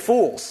idiots and they're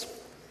fools.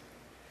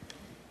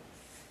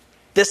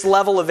 This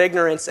level of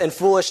ignorance and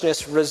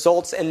foolishness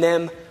results in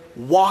them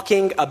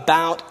walking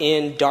about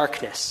in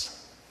darkness.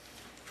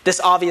 This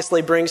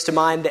obviously brings to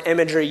mind the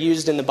imagery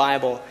used in the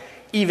Bible,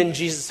 even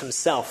Jesus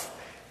himself.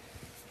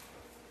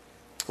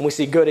 And we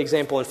see a good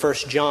example in 1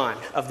 John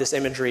of this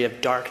imagery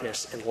of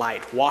darkness and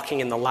light,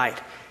 walking in the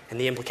light, and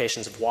the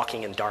implications of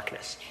walking in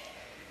darkness.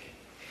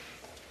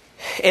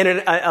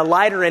 In a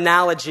lighter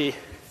analogy,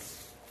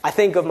 I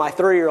think of my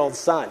 3-year-old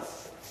son,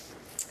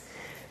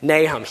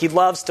 Nahum. He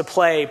loves to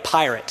play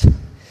pirate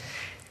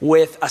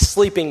with a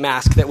sleeping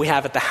mask that we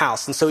have at the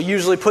house. And so he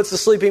usually puts the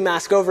sleeping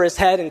mask over his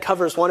head and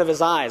covers one of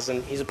his eyes,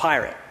 and he's a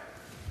pirate,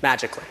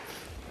 magically.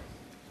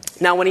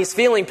 Now, when he's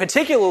feeling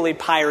particularly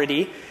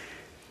piratey,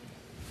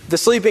 the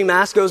sleeping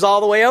mask goes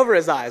all the way over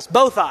his eyes,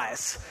 both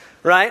eyes,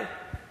 right?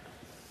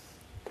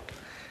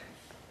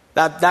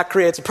 That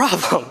creates a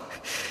problem.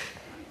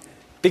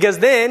 Because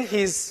then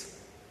he's,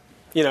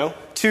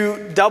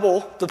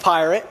 double the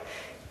pirate,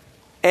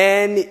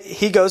 and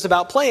he goes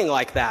about playing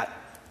like that.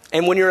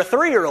 And when you're a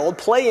 3-year-old,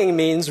 playing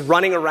means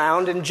running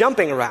around and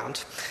jumping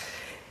around.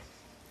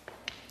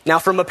 Now,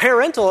 from a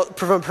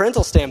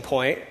parental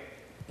standpoint,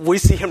 we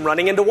see him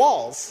running into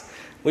walls.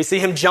 We see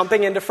him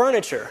jumping into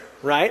furniture,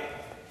 right?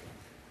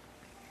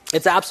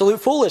 It's absolute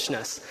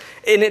foolishness.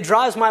 And it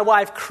drives my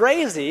wife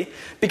crazy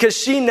because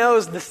she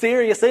knows the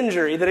serious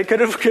injury that it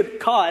could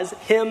cause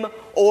him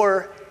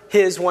or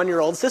his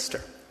 1-year-old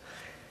sister.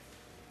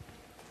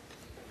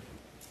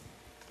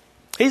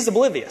 He's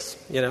oblivious,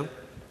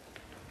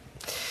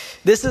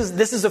 This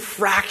is a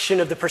fraction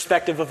of the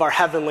perspective of our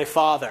Heavenly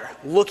Father,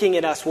 looking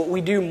at us, what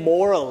we do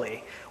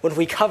morally when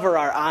we cover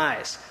our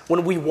eyes,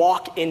 when we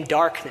walk in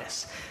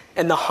darkness,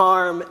 and the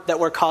harm that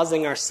we're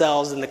causing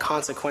ourselves and the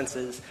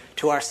consequences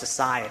to our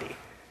society.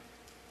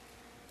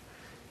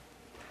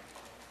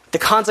 The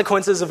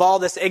consequences of all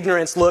this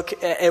ignorance,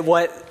 look at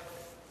what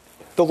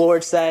the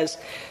Lord says.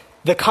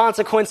 The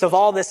consequence of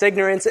all this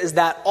ignorance is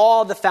that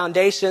all the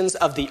foundations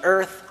of the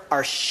earth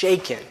are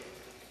shaken.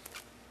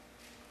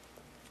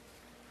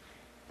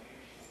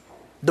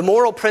 The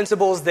moral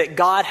principles that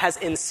God has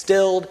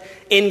instilled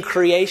in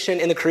creation,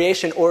 in the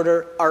creation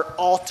order, are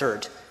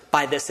altered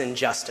by this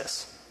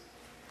injustice.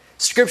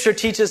 Scripture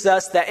teaches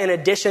us that in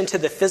addition to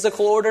the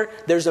physical order,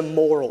 there's a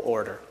moral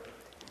order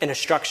and a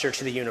structure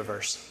to the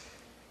universe.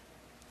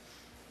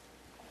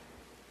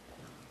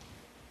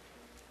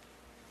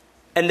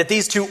 And that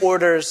these two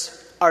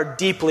orders are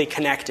deeply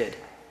connected.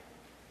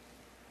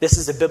 This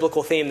is a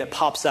biblical theme that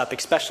pops up,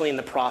 especially in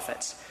the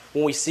prophets,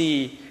 when we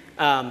see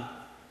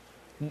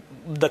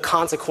the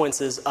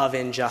consequences of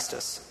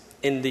injustice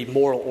in the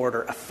moral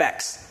order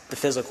affects the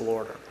physical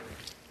order.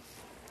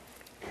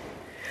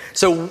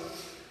 So,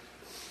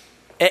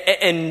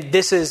 and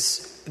this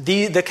is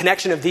the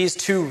connection of these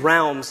two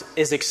realms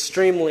is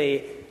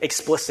extremely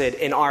explicit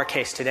in our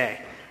case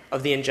today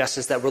of the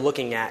injustice that we're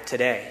looking at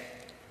today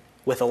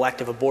with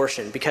elective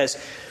abortion. Because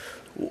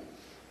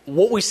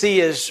what we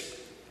see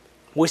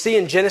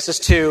in Genesis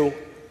 2,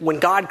 when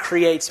God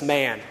creates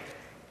man,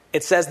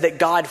 it says that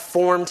God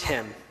formed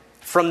him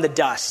from the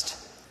dust.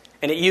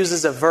 And it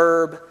uses a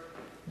verb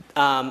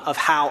of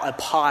how a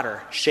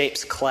potter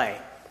shapes clay.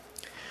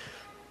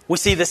 We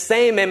see the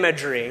same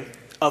imagery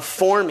of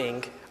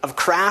forming, of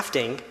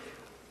crafting.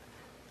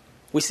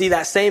 We see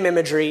that same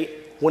imagery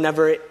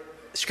whenever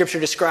Scripture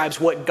describes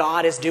what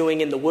God is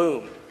doing in the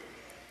womb.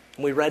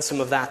 And we read some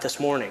of that this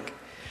morning.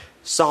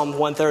 Psalm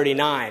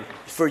 139,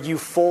 for you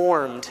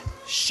formed,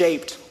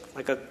 shaped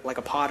like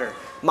a potter,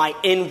 my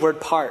inward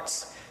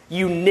parts.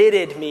 You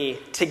knitted me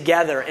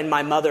together in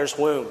my mother's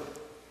womb.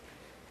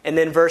 And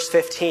then verse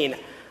 15,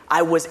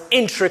 I was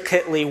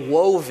intricately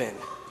woven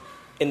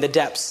in the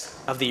depths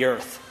of the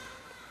earth.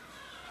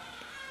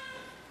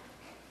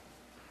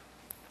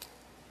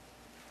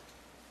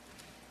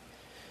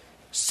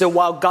 So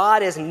while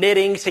God is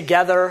knitting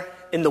together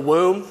in the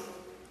womb,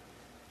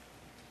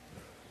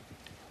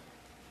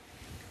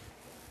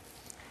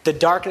 the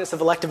darkness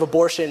of elective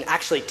abortion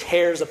actually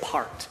tears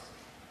apart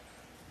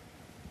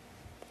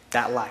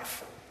that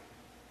life.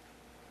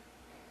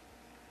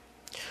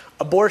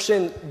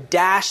 Abortion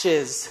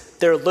dashes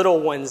their little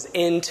ones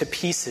into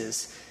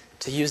pieces,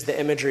 to use the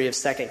imagery of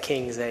 2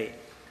 Kings 8.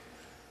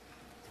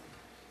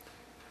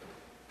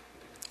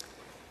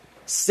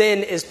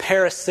 Sin is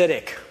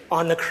parasitic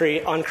on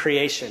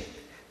creation.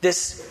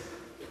 This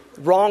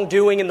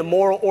wrongdoing in the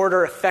moral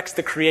order affects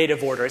the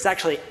creative order. It's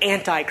actually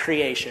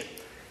anti-creation.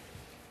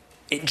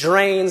 It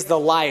drains the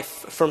life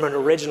from an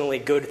originally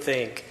good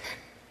thing.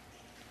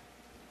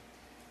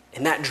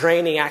 And that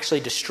draining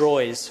actually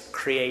destroys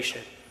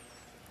creation.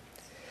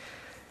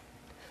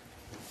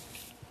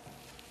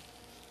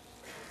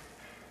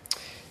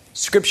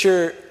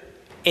 Scripture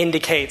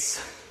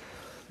indicates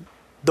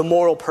the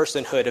moral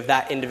personhood of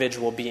that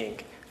individual being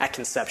at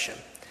conception.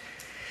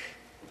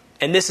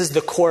 And this is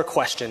the core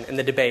question in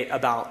the debate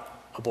about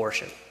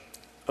abortion,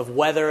 of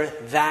whether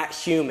that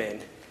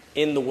human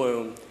in the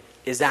womb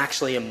is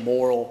actually a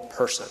moral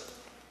person.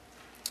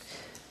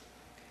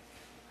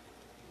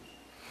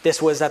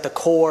 This was at the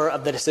core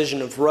of the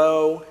decision of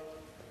Roe,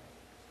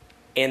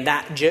 and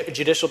that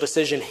judicial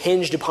decision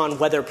hinged upon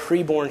whether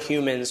preborn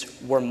humans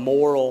were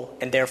moral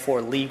and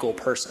therefore legal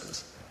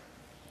persons.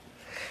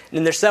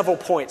 And there's several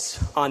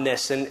points on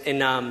this,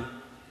 and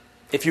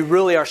if you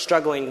really are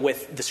struggling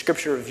with the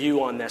scripture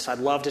review on this, I'd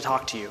love to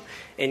talk to you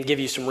and give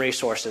you some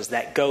resources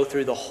that go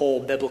through the whole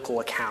biblical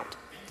account.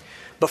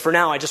 But for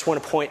now, I just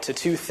want to point to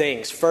two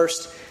things.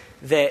 First,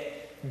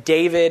 that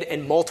David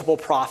and multiple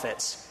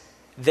prophets,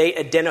 they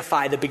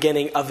identify the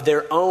beginning of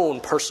their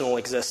own personal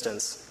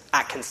existence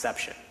at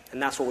conception.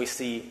 And that's what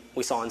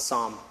we saw in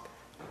Psalm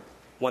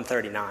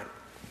 139.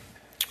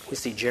 We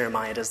see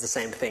Jeremiah does the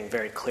same thing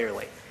very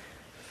clearly.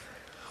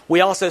 We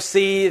also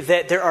see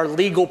that there are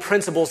legal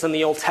principles in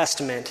the Old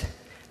Testament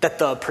that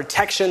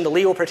the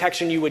legal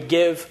protection you would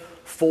give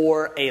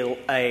for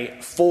a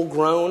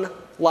full-grown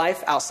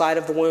life outside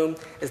of the womb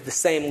is the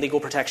same legal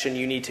protection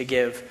you need to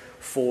give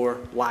for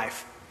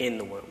life in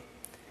the womb.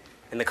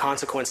 And the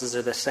consequences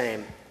are the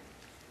same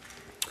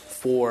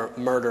for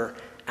murder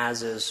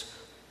as is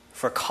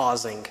for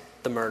causing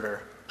the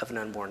murder of an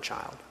unborn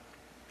child.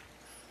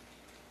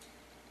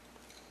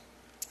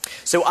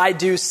 So I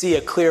do see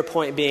a clear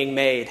point being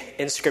made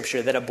in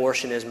Scripture that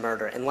abortion is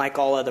murder. And like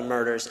all other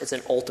murders, it's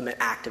an ultimate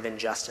act of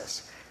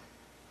injustice.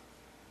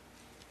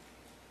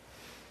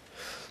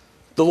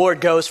 The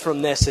Lord goes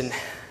from this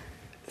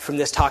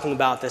talking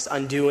about this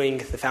undoing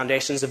the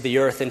foundations of the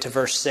earth into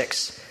verse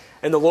 6.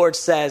 And the Lord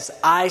says,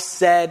 I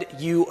said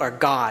you are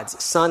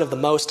gods, Son of the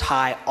Most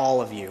High,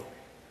 all of you.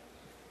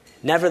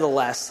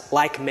 Nevertheless,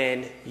 like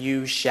men,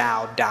 you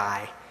shall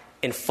die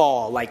and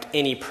fall like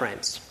any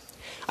prince.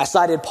 I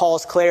cited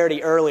Paul's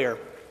clarity earlier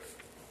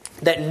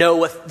that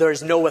there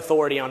is no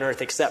authority on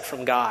earth except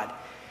from God.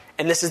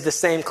 And this is the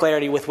same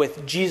clarity with which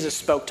Jesus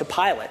spoke to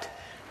Pilate,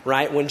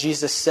 right? When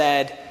Jesus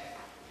said,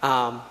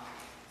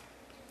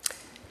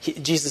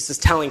 Jesus is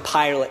telling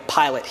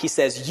Pilate, he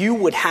says, you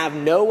would have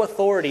no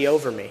authority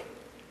over me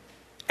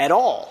at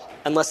all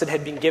unless it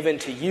had been given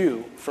to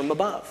you from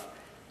above.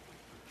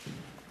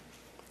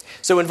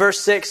 So in verse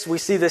 6, we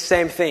see the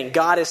same thing.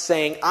 God is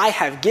saying, I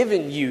have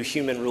given you,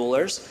 human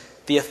rulers,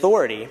 the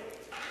authority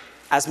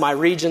as my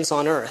regents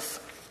on earth,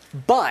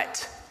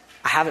 but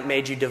I haven't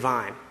made you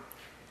divine.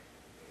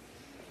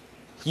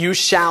 You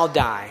shall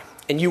die,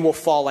 and you will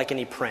fall like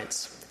any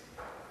prince.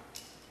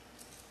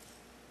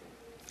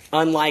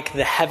 Unlike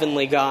the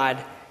heavenly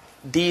God,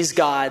 these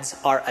gods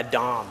are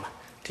Adam,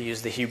 to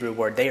use the Hebrew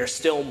word. They are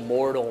still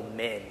mortal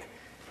men.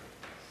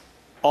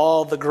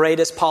 All the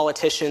greatest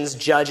politicians,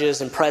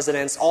 judges, and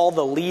presidents, all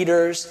the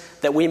leaders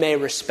that we may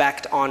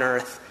respect on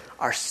earth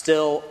are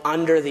still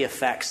under the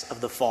effects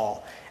of the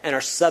fall and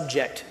are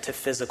subject to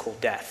physical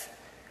death.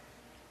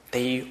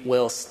 They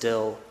will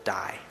still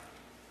die.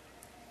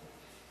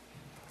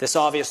 This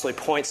obviously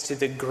points to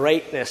the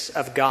greatness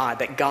of God,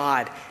 that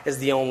God is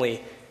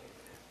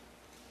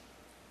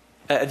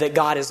that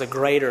God is a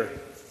greater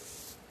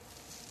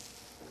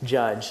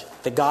judge,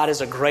 that God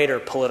is a greater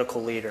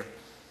political leader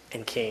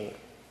and king.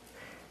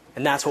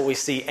 And that's what we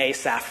see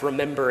Asaph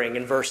remembering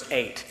in verse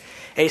 8.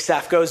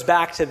 Asaph goes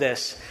back to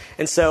this.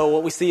 And so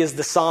what we see is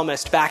the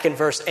psalmist back in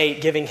verse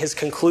 8 giving his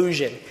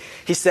conclusion.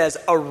 He says,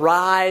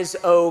 arise,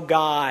 O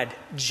God,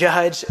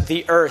 judge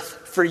the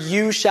earth, for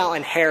you shall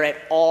inherit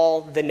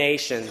all the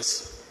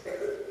nations.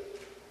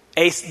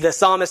 The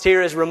psalmist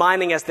here is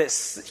reminding us that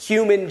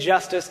human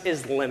justice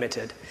is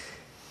limited.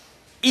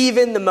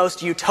 Even the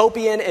most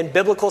utopian and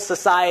biblical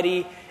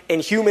society in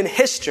human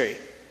history.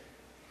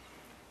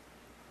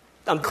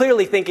 I'm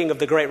clearly thinking of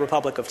the Great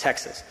Republic of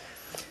Texas.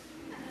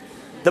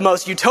 The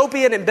most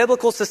utopian and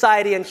biblical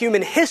society in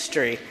human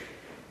history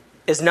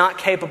is not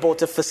capable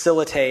to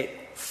facilitate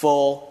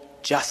full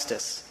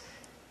justice.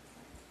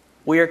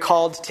 We are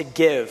called to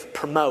give,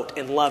 promote,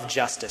 and love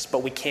justice,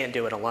 but we can't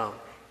do it alone.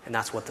 And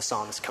that's what the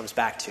psalmist comes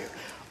back to.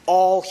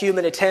 All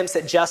human attempts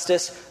at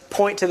justice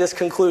point to this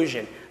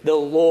conclusion. The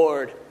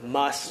Lord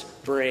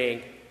must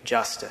bring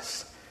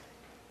justice.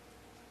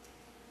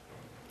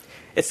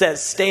 It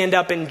says, stand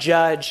up and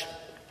judge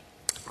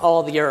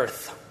all the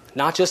earth,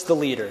 not just the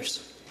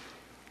leaders.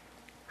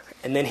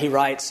 And then he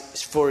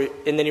writes,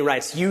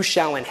 you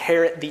shall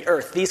inherit the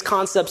earth. These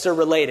concepts are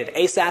related.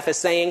 Asaph is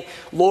saying,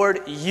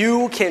 Lord,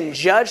 you can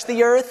judge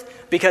the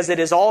earth because it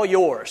is all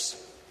yours.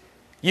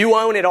 You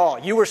own it all.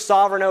 You are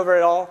sovereign over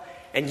it all,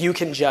 and you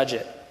can judge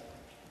it.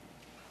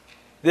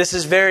 This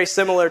is very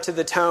similar to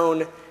the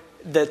tone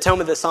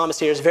of the psalmist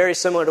here is very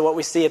similar to what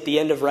we see at the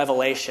end of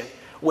Revelation,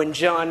 when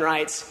John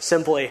writes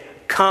simply,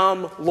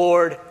 come,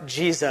 Lord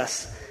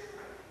Jesus.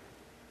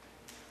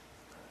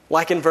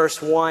 Like in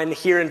verse 1,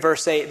 here in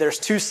verse 8, there's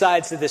two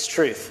sides to this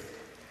truth.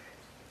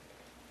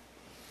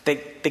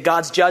 That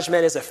God's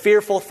judgment is a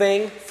fearful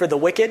thing for the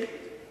wicked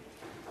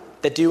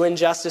that do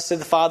injustice to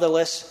the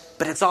fatherless,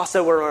 but it's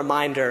also a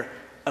reminder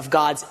of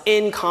God's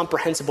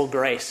incomprehensible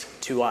grace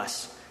to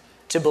us,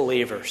 to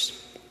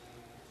believers.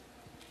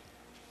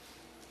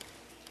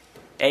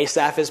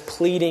 Asaph is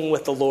pleading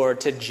with the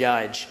Lord to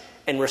judge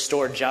and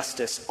restore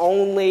justice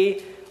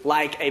only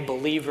like a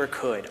believer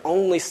could,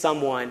 only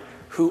someone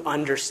who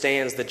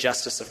understands the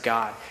justice of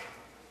God.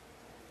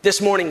 This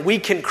morning, we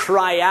can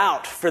cry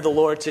out for the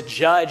Lord to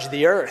judge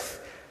the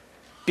earth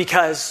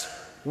because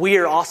we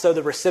are also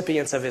the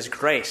recipients of his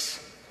grace.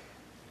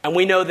 And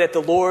we know that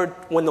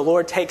when the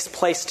Lord takes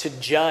place to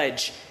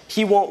judge,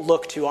 he won't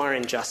look to our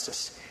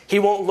injustice. He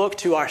won't look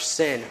to our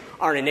sin,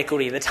 our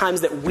iniquity, the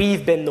times that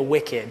we've been the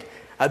wicked,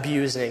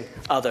 abusing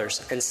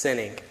others and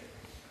sinning.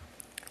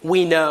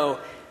 We know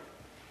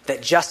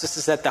that justice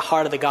is at the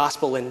heart of the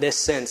gospel in this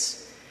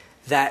sense,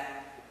 that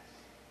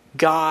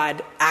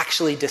God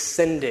actually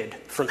descended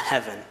from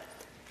heaven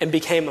and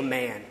became a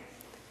man.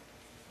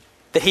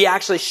 That he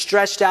actually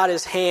stretched out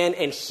his hand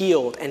and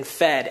healed and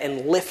fed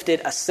and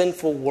lifted a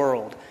sinful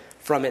world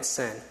from its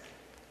sin.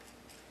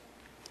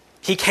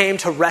 He came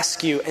to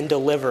rescue and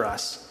deliver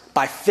us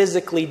by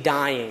physically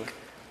dying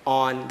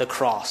on the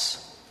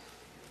cross.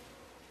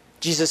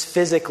 Jesus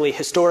physically,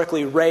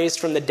 historically raised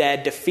from the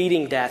dead,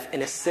 defeating death,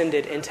 and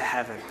ascended into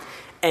heaven.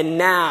 And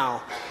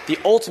now, the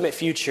ultimate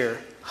future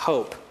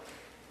hope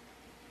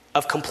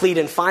of complete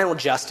and final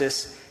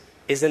justice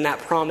is in that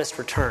promised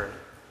return,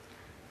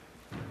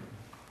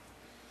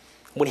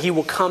 when he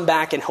will come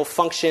back and he'll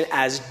function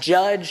as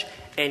judge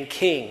and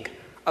king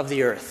of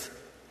the earth.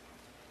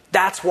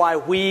 That's why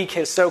we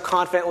can so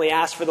confidently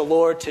ask for the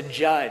Lord to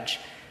judge.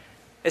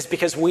 It's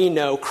because we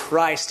know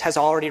Christ has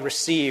already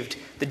received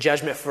the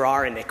judgment for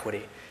our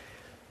iniquity,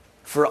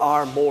 for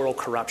our moral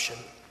corruption.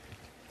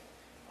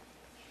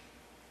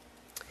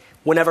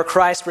 Whenever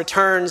Christ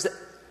returns,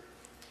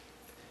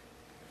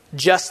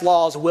 just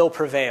laws will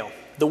prevail.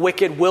 The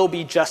wicked will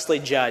be justly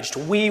judged.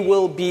 We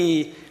will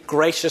be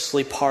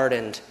graciously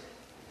pardoned.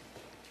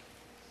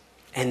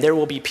 And there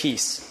will be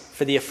peace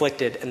for the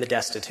afflicted and the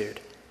destitute.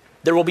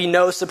 There will be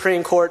no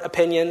Supreme Court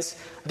opinions.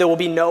 There will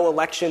be no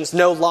elections,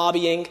 no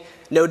lobbying,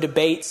 no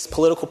debates,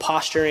 political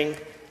posturing,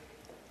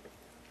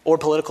 or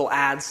political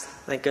ads,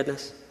 thank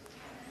goodness.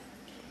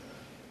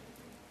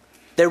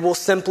 There will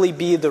simply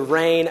be the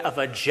reign of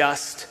a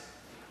just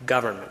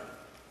government.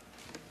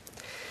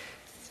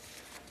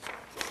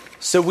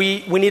 So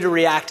we need to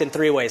react in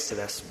three ways to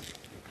this.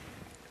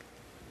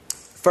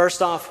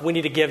 First off, we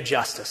need to give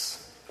justice.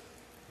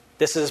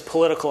 This is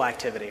political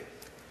activity.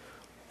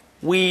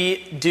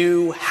 We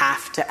do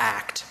have to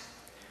act.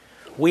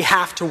 We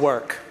have to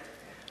work.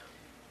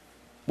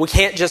 We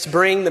can't just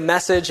bring the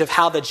message of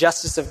how the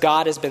justice of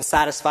God has been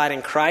satisfied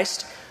in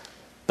Christ,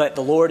 but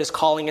the Lord is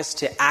calling us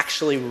to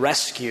actually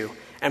rescue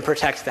and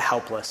protect the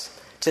helpless,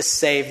 to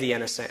save the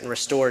innocent and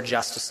restore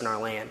justice in our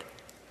land.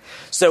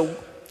 So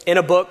in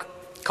a book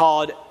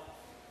called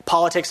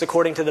Politics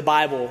According to the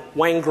Bible,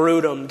 Wayne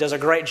Grudem does a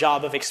great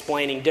job of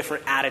explaining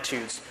different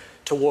attitudes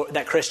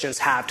that Christians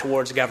have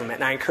towards government,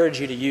 and I encourage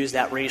you to use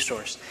that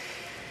resource.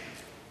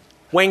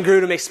 Wayne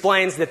Grudem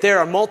explains that there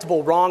are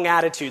multiple wrong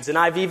attitudes, and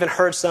I've even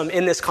heard some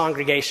in this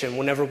congregation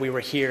whenever we were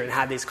here and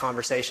had these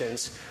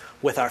conversations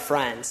with our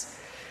friends.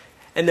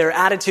 And there are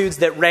attitudes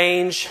that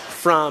range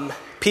from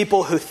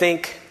people who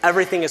think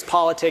everything is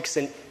politics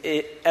and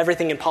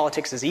everything in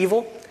politics is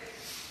evil.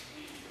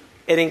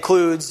 It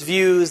includes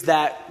views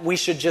that we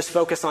should just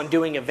focus on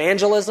doing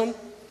evangelism,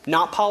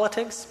 not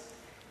politics.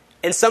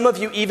 And some of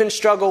you even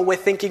struggle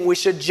with thinking we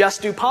should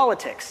just do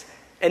politics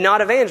and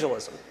not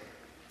evangelism.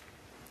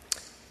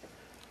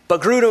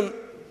 But Grudem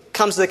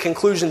comes to the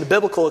conclusion, the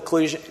biblical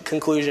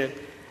conclusion,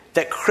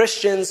 that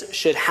Christians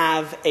should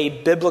have a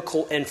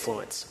biblical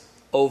influence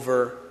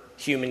over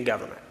human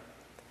government.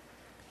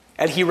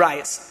 And he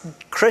writes,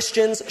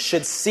 Christians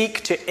should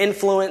seek to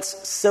influence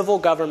civil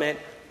government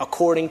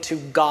according to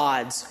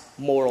God's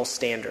moral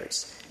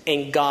standards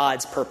and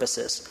God's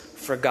purposes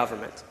for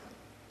government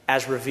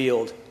as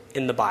revealed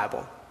in the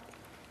Bible.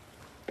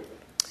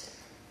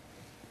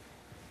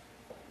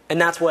 And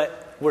that's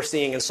what we're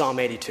seeing in Psalm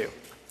 82,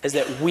 is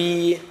that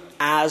we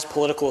as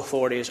political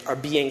authorities are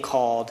being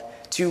called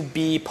to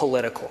be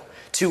political,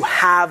 to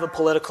have a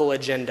political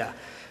agenda,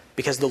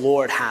 because the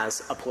Lord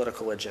has a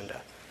political agenda.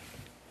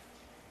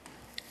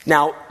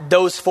 Now,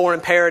 those four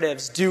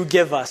imperatives do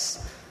give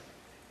us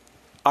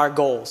our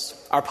goals,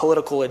 our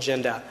political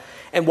agenda.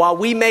 And while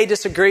we may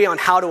disagree on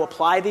how to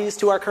apply these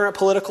to our current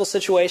political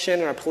situation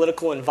and our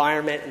political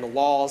environment and the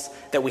laws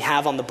that we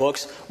have on the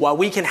books, while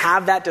we can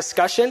have that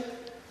discussion,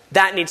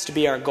 that needs to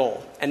be our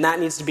goal, and that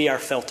needs to be our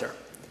filter.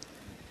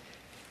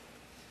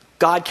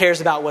 God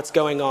cares about what's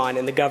going on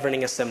in the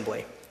governing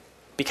assembly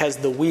because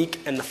the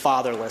weak and the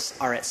fatherless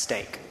are at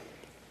stake.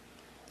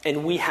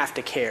 And we have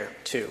to care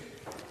too.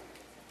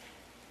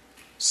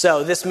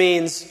 So this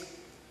means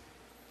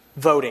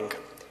voting.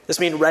 This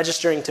means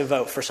registering to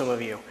vote for some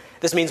of you.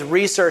 This means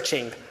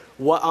researching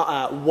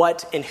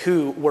what and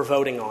who we're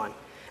voting on.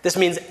 This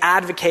means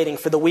advocating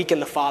for the weak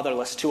and the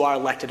fatherless to our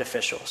elected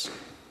officials.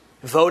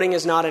 Voting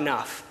is not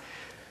enough.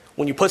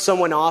 when you put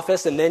someone in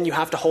office, and then you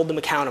have to hold them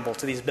accountable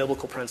to these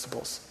biblical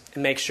principles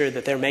and make sure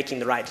that they're making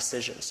the right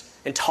decisions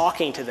and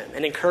talking to them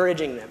and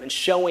encouraging them and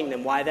showing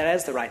them why that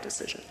is the right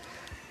decision.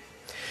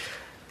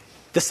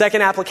 The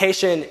second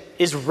application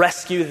is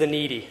rescue the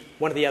needy,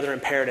 one of the other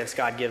imperatives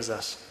God gives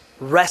us.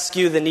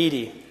 Rescue the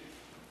needy.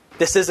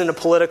 This isn't a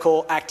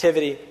political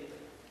activity.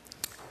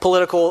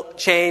 Political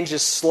change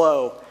is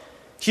slow.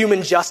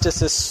 Human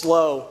justice is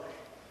slow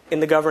in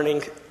the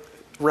governing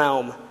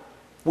realm.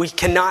 We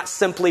cannot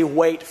simply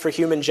wait for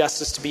human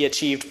justice to be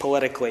achieved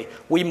politically.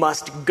 We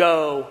must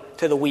go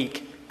to the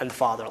weak and the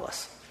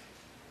fatherless.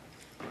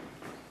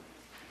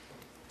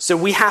 So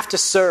we have to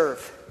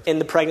serve in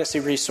the pregnancy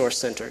resource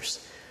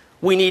centers.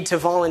 We need to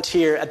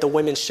volunteer at the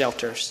women's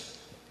shelters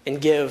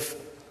and give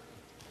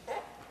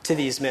to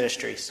these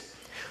ministries.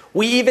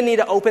 We even need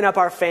to open up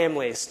our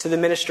families to the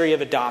ministry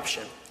of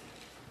adoption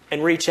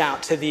and reach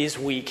out to these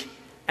weak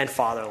and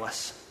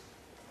fatherless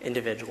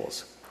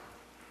individuals.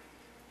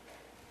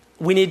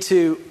 We need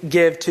to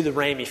give to the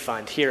Ramey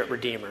Fund here at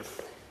Redeemer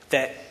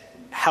that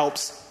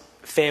helps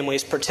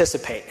families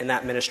participate in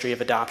that ministry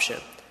of adoption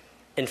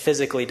and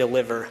physically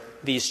deliver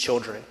these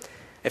children.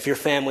 If your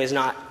family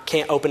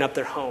can't open up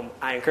their home,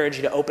 I encourage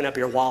you to open up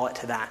your wallet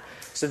to that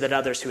so that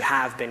others who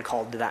have been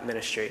called to that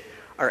ministry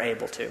are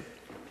able to.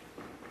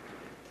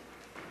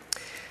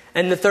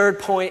 And the third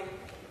point,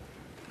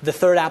 the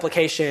third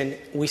application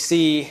we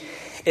see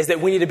is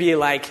that we need to be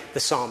like the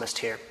psalmist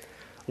here.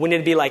 We need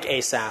to be like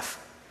Asaph.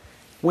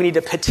 We need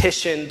to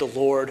petition the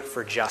Lord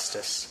for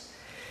justice.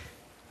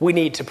 We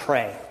need to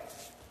pray.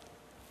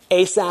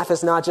 Asaph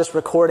is not just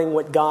recording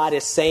what God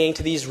is saying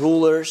to these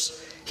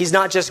rulers. He's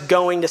not just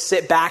going to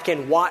sit back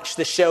and watch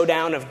the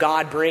showdown of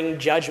God bring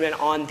judgment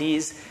on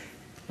these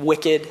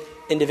wicked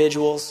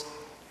individuals,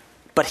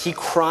 but he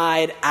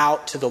cried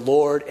out to the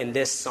Lord in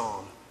this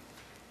psalm.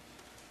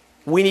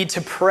 We need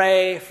to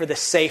pray for the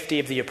safety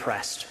of the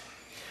oppressed.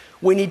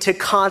 We need to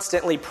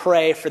constantly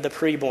pray for the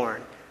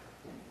preborn,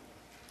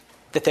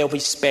 that they'll be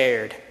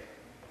spared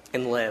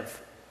and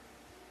live.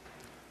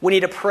 We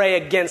need to pray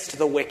against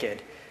the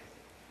wicked.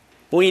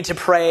 We need to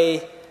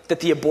pray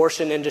that the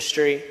abortion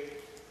industry,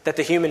 that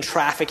the human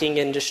trafficking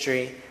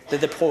industry,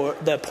 that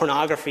the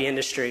pornography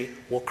industry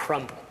will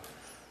crumble.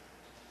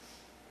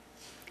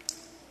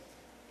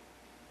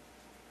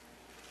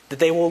 That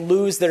they will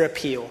lose their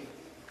appeal.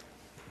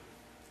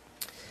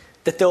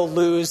 That they'll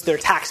lose their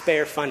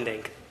taxpayer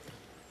funding.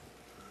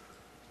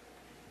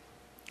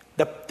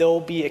 That they'll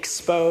be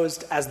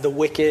exposed as the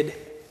wicked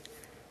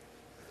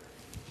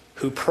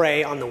who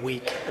prey on the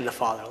weak and the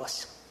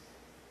fatherless.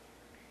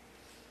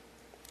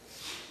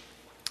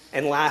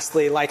 And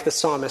lastly, like the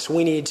psalmist,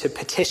 we need to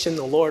petition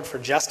the Lord for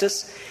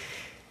justice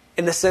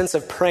in the sense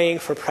of praying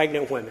for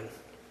pregnant women.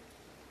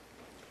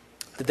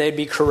 That they'd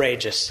be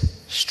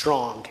courageous,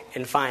 strong,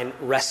 and find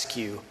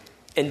rescue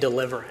and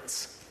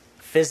deliverance,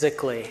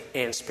 physically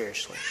and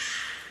spiritually.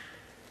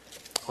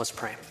 Let's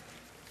pray.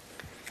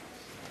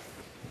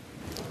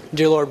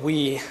 Dear Lord,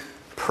 we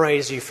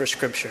praise you for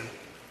Scripture.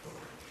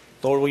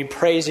 Lord, we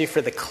praise you for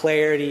the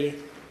clarity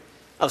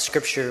of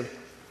Scripture.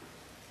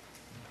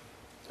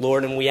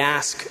 Lord, and we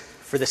ask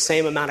for the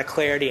same amount of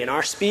clarity in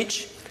our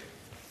speech,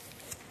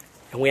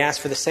 and we ask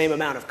for the same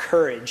amount of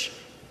courage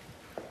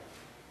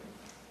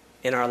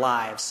in our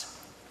lives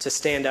to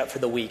stand up for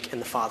the weak and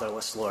the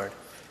fatherless, Lord.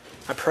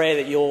 I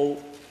pray that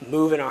you'll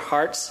move in our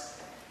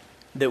hearts,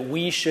 that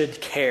we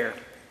should care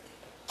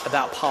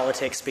about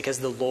politics because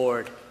the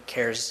Lord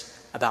cares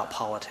about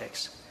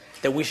politics.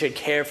 That we should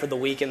care for the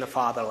weak and the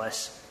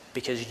fatherless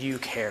because you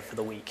care for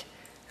the weak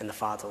and the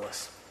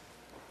fatherless.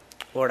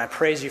 Lord, I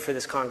praise you for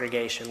this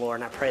congregation,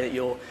 Lord, and I pray that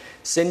you'll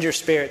send your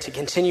Spirit to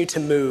continue to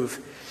move,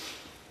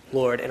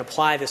 Lord, and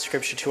apply this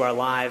Scripture to our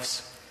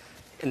lives,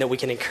 and that we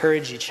can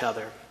encourage each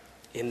other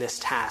in this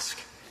task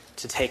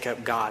to take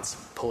up God's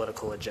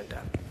political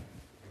agenda.